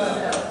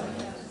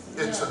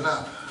 it's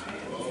another.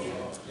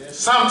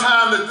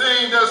 Sometimes the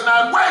thing does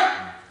not wait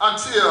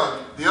until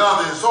the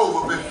other is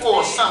over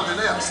before something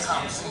else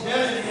comes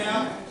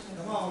in.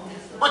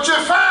 But you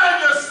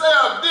find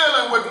yourself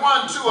dealing with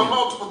one, two, or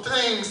multiple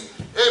things,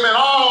 amen,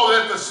 all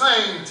at the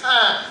same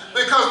time.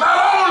 Because not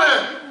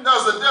only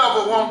does the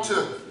devil want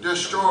to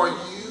destroy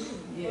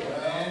you,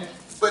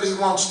 but he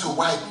wants to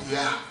wipe you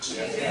out.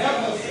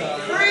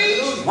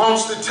 He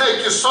wants to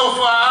take you so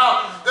far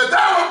out that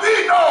there will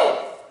be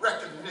no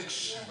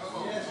recognition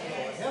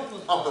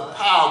of the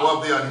power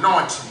of the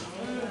anointing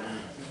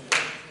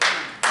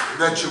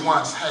that you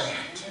once had.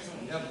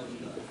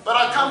 But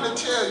I come to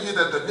tell you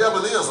that the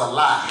devil is a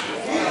lie.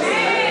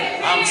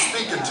 I'm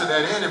speaking to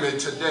that enemy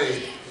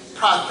today,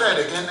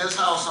 prophetic in this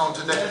house on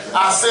today.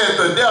 I said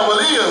the devil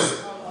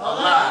is a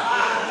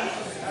lie.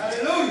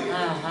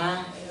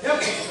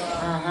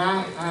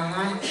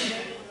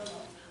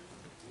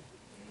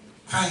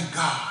 Thank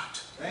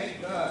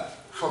God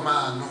for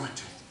my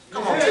anointing.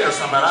 Come on, tell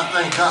somebody, I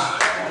thank God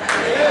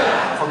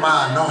for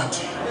my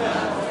anointing.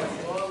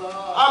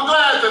 I'm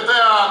glad that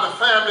there are the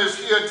families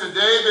here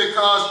today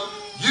because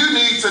you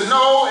need to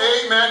know,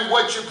 amen,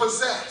 what you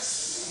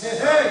possess.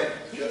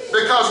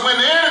 Because when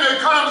the enemy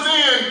comes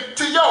in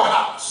to your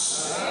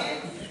house,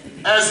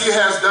 as he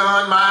has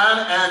done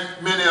mine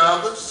and many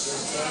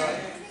others,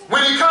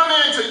 when he come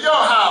into your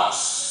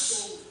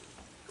house,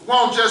 it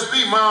won't just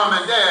be mom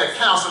and dad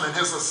counseling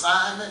his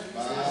assignment.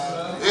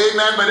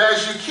 Amen. But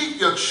as you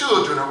keep your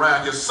children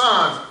around, your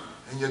sons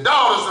and your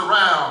daughters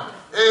around,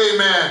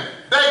 amen,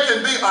 they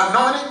can be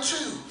anointed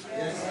too.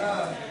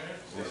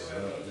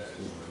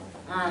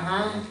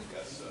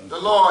 The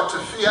Lord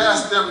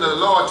ask them, the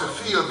Lord to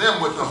fill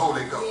them with the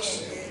Holy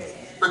Ghost.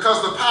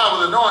 Because the power of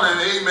the anointing,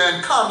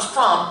 amen, comes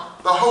from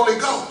the Holy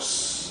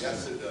Ghost.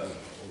 Yes, it does.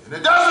 And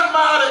it doesn't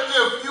matter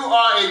if you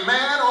are a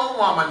man or a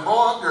woman,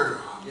 boy or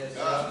girl. Yes,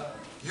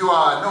 you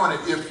are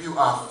anointed if you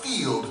are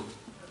filled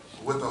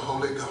with the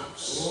Holy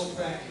Ghost.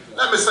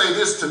 Let me say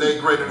this today,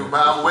 Greater New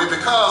Bibleway,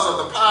 because of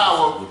the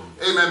power,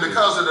 amen,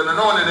 because of the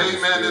anointing,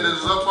 amen, that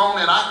is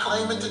upon it, I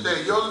claim it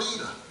today, your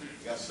leader.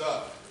 Yes,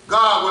 sir.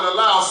 God will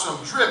allow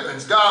some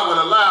drippings. God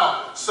will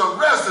allow some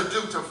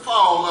residue to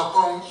fall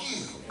upon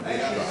you.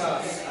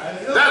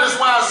 That is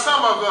why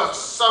some of us,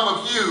 some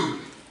of you,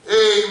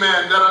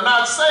 amen, that are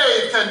not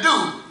saved can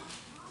do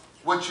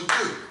what you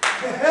do.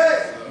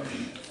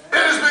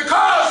 It is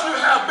because you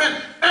have been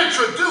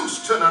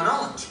introduced to an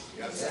anointing.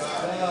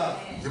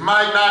 You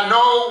might not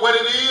know what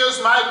it is,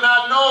 might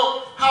not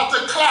know how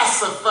to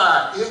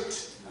classify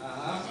it,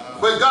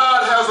 but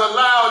God has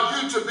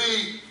allowed you to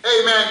be,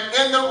 amen,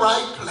 in the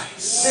right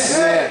place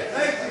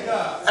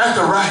at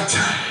the right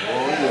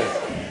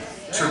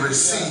time to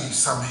receive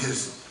some of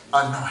his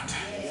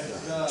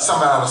anointing.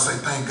 Somebody ought to say,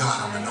 thank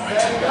God I'm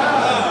anointed.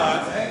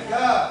 Thank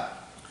God.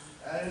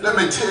 Let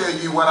me tell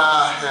you what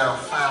I have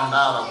found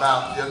out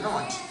about the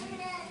anointing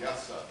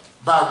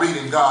by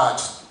reading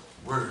God's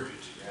word.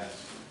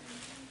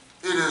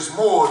 It is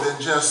more than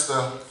just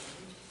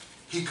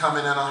he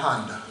coming in a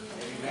Honda.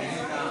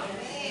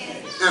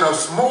 It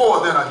is more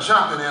than a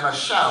jumping and a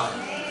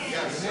shouting.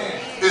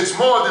 It's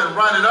more than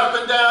running up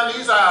and down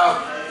these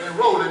aisles and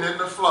rolling in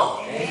the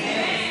floor.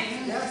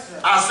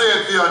 I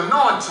said the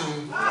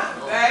anointing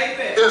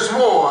is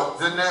more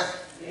than that.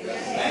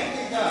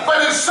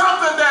 But it's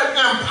something that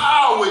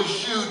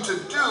empowers you to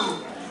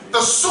do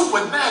the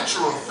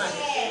supernatural thing.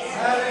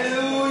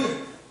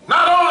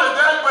 Not only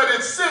that, but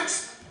it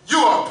sets you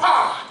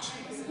apart.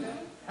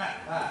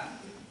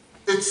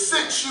 It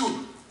sets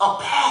you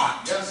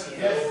apart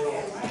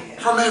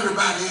from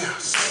everybody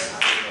else.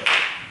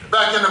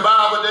 Back in the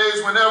Bible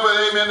days, whenever,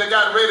 amen, they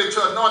got ready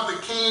to anoint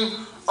the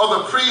king or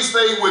the priest,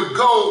 they would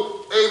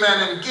go,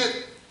 amen, and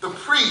get the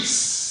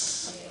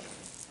priest,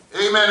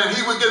 amen, and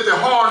he would get the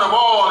horn of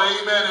oil,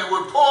 amen, and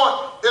would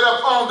pour it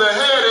upon the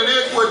head, and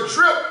it would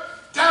drip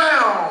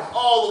down,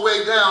 all the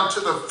way down to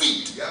the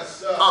feet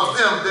of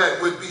them that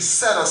would be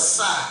set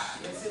aside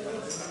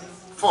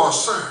for a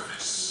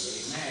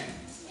service.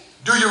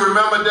 Do you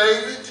remember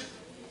David?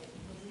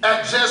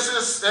 At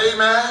Jesse's,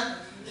 amen,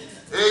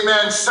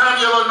 amen,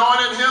 Samuel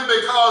anointed him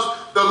because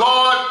the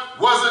Lord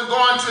wasn't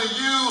going to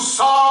use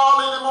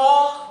Saul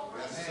anymore.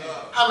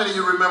 How many of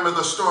you remember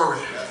the story?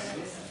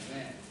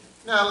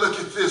 Now look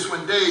at this.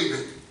 When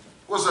David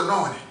was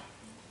anointed,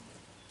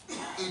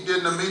 he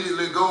didn't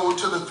immediately go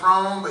to the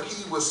throne, but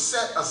he was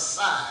set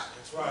aside.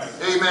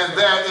 Amen.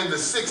 There in the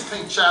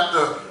 16th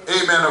chapter,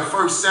 amen, of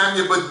 1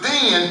 Samuel. But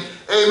then,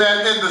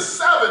 amen, in the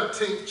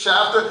 17th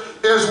chapter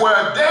is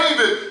where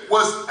David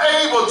was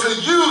able to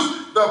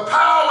use the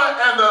power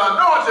and the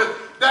anointing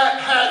that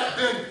had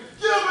been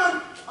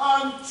given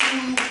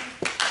unto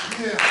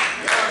him.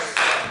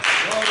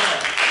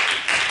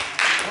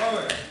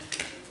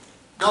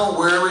 Don't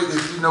worry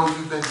if you know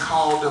you've been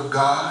called of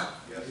God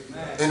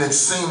and it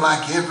seems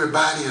like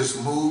everybody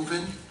is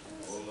moving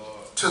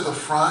to the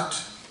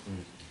front.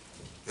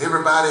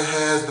 Everybody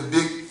has the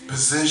big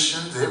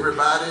positions.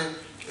 Everybody,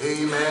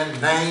 amen,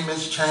 name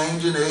is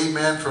changing,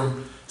 amen,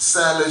 from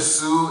Sally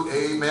Sue,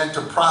 amen,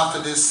 to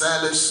Prophetess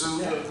Sally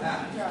Sue.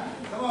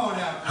 Come on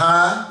now.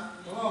 Huh?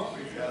 Come on,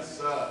 yes,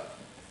 sir.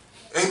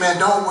 Amen,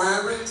 don't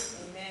worry.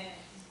 Amen.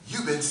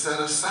 You've been set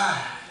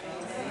aside.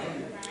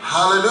 Amen.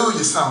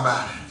 Hallelujah,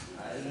 somebody.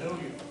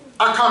 Hallelujah.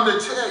 I come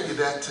to tell you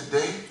that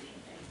today,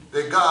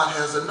 that God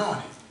has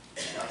anointed.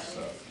 Yes,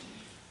 sir.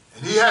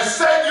 And he has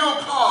set you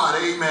apart,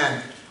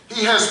 amen.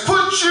 He has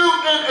put you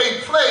in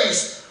a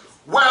place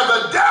where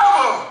the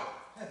devil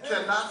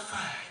cannot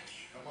find you.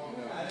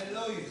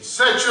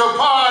 Set you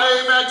apart,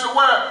 amen, to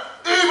where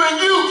even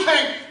you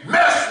can't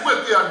mess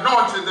with the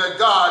anointing that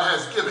God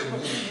has given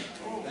you.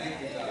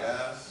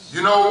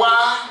 You know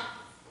why?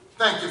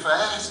 Thank you for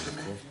asking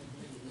me.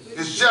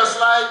 It's just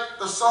like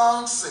the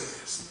song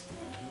says.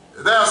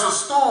 There's a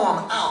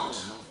storm out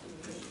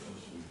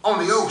on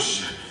the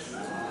ocean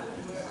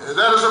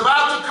that is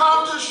about to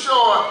come to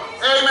shore.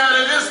 Amen.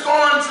 And it's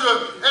going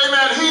to,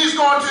 amen, he's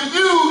going to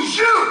use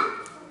you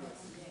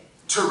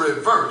to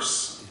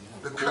reverse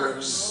the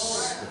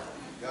curse.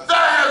 There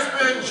has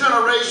been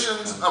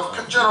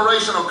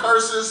generational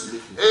curses,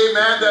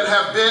 amen, that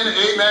have been,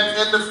 amen,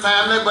 in the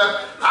family.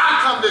 But I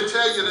come to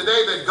tell you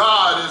today that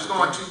God is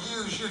going to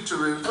use you to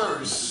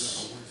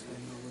reverse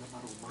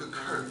the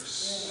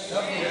curse.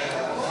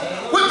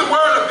 With the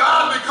word of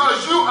God,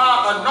 because you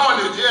are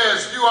anointed.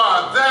 Yes, you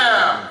are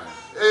there.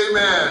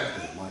 Amen.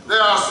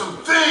 There are some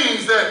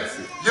things that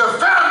your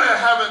family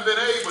haven't been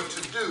able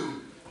to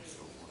do.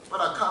 But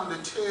I come to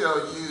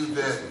tell you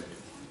that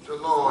the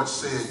Lord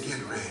said,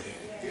 get ready.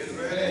 Get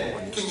ready.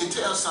 Can you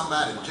tell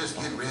somebody, just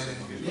get ready?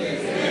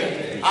 Get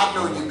ready. I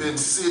know you've been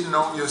sitting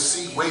on your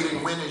seat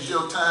waiting when is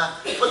your time.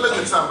 But look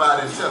at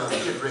somebody and tell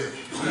them, get ready.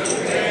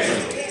 Get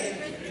ready.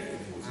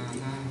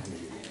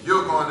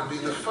 You're going to be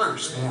the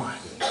first one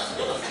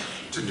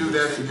to do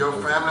that in your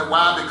family.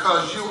 Why?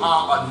 Because you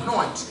are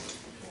anointed.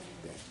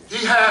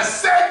 He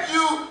has set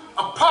you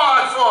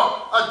apart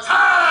for a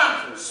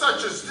time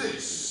such as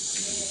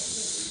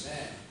this.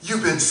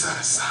 You've been set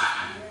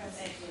aside.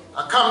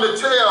 I come to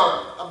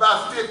tell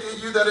about 50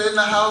 of you that are in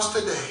the house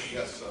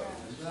today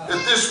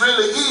that this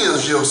really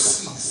is your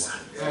season.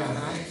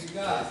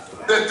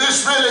 That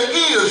this really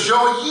is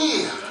your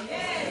year.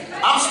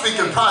 I'm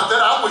speaking part that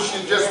I wish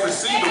you just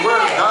received the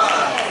word of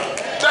God.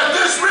 That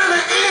this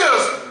really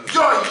is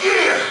your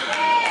year.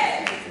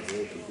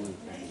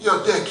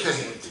 Your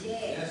decade.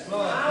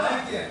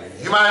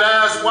 You might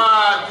ask,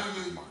 why do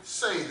you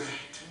say that?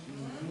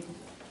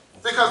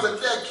 Because a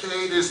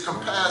decade is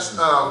compassed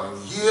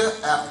of year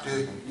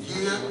after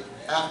year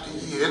after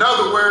year. In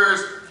other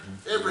words,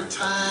 every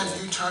time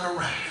you turn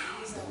around,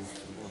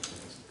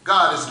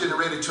 God is getting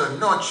ready to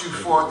anoint you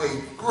for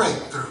a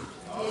breakthrough.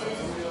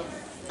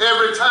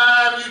 Every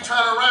time you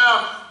turn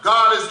around,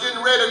 God is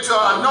getting ready to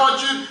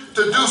anoint you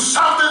to do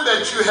something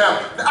that you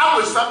have. I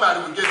wish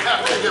somebody would get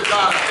happy to give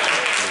God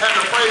and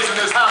the praise in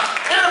this house.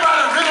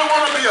 Anybody really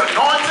want to be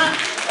anointed?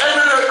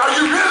 Amen. Are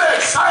you really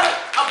excited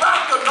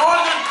about the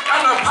anointing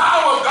and the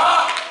power of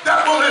God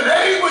that will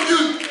enable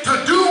you to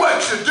do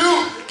what you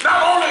do, not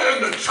only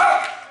in the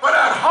church, but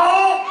at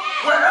home,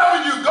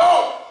 wherever you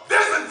go?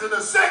 Listen to the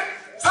sick.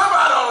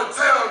 Somebody ought to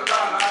tell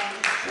God,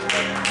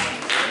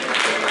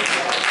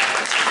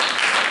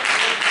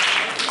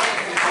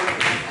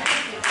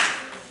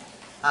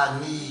 I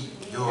need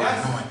your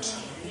anointing.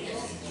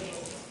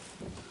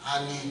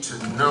 I need to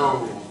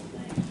know.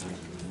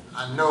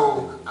 I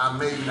know I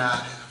may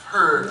not have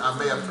heard, I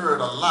may have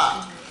heard a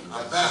lot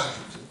about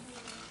it,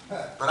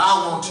 but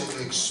I want to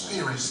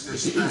experience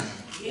this thing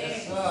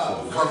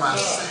for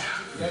myself.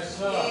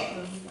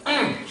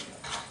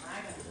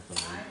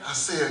 I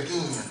say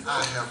again,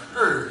 I have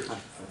heard.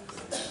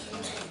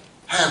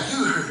 Have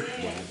you heard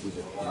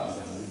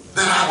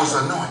that I was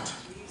anointed?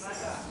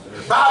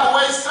 By the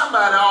way,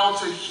 somebody ought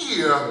to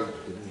hear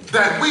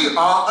that we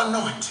are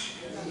anointed.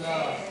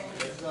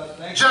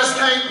 Just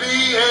can't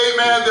be,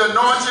 amen, the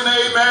anointing,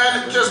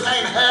 amen, just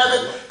can't have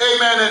it,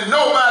 amen, and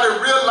nobody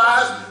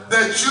realize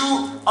that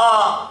you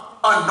are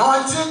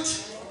anointed.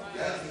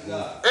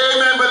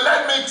 Amen, but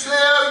let me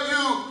tell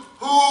you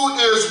who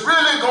is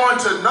really going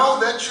to know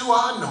that you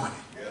are anointed.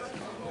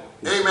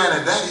 Amen,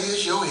 and that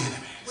is your enemy.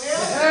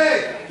 Yes,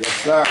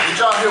 sir. Did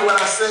y'all hear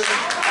what I said?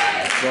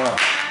 Yes, sir.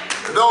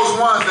 Those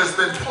ones that's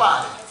been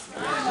plotting.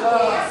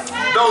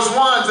 Those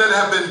ones that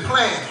have been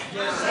planning.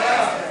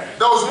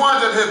 Those ones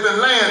that have been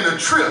laying the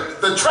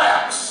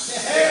traps.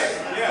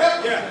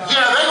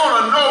 Yeah, they're going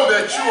to know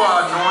that you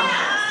are anointed.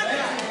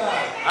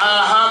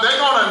 They're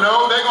going to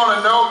know. They're going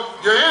to know.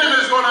 Your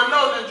enemy's going to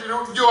know that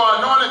you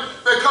are anointed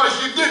because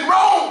you didn't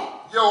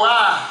roll your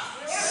eyes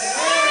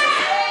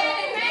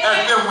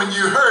at them when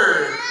you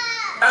heard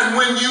and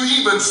when you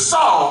even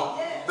saw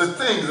the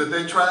things that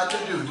they tried to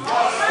do to you.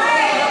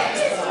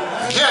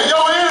 Yeah,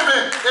 your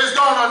enemy is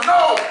going to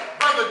know,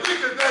 Brother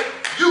Deacon, that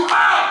you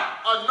are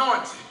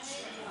anointed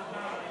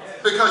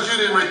because you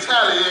didn't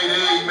retaliate,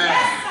 amen,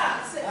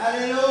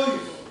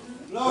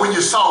 when you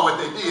saw what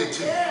they did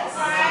to you.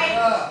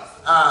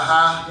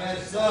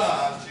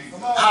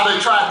 How they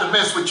tried to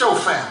mess with your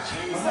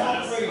family.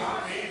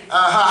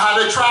 How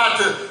they tried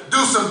to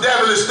do some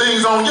devilish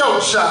things on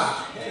your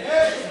job.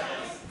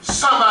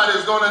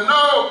 Somebody's going to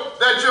know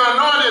that you're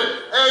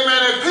anointed,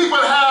 amen, and people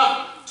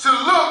have to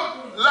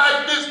look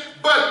like this,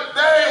 but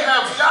they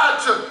have got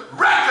to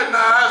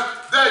recognize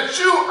that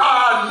you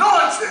are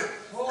anointed.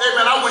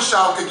 Amen. I wish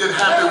y'all could get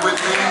happy with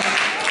me.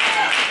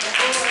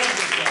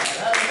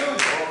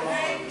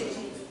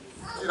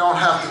 You don't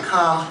have to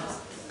come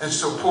and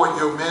support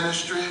your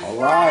ministry. All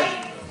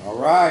right. All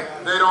right.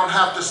 They don't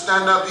have to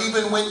stand up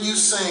even when you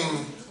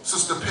sing,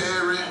 Sister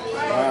Perry. All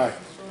right.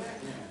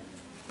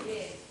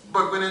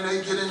 But when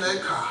they get in their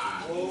car,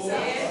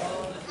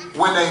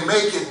 when they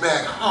make it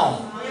back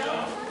home,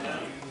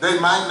 they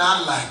might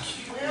not like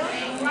you.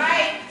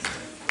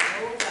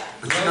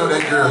 But you know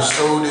that girl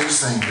so did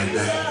sing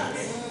today.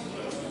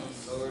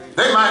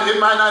 It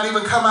might not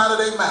even come out of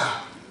their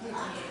mouth,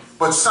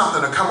 but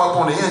something will come up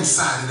on the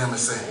inside of them and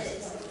say,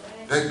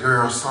 that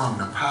girl sung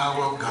the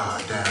power of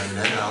God down in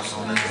that house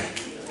on the day.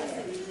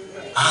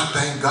 I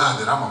thank God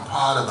that I'm a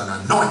part of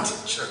an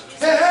anointed church.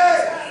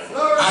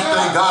 I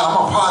thank God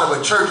I'm a part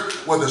of a church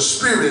where the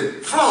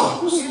Spirit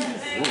flows.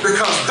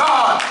 Because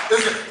God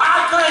is,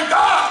 I thank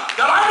God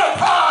that I'm a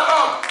part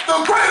of the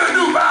greater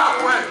new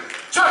Bibleway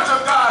Church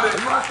of God in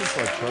Christ. Are you looking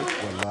for a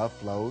church where love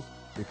flows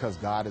because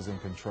God is in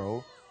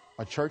control?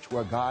 A church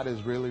where God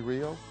is really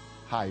real?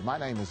 Hi, my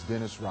name is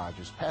Dennis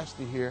Rodgers,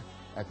 pastor here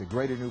at the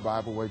Greater New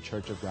Bibleway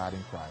Church of God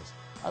in Christ.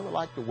 I would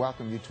like to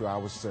welcome you to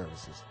our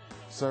services.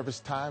 Service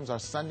times are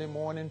Sunday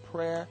morning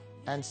prayer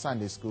and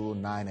Sunday school,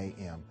 9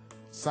 a.m.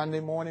 Sunday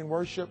morning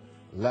worship,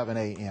 11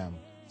 a.m.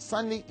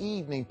 Sunday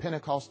evening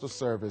Pentecostal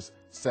service,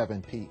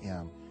 7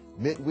 p.m.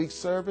 Midweek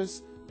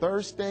service,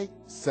 Thursday,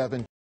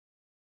 7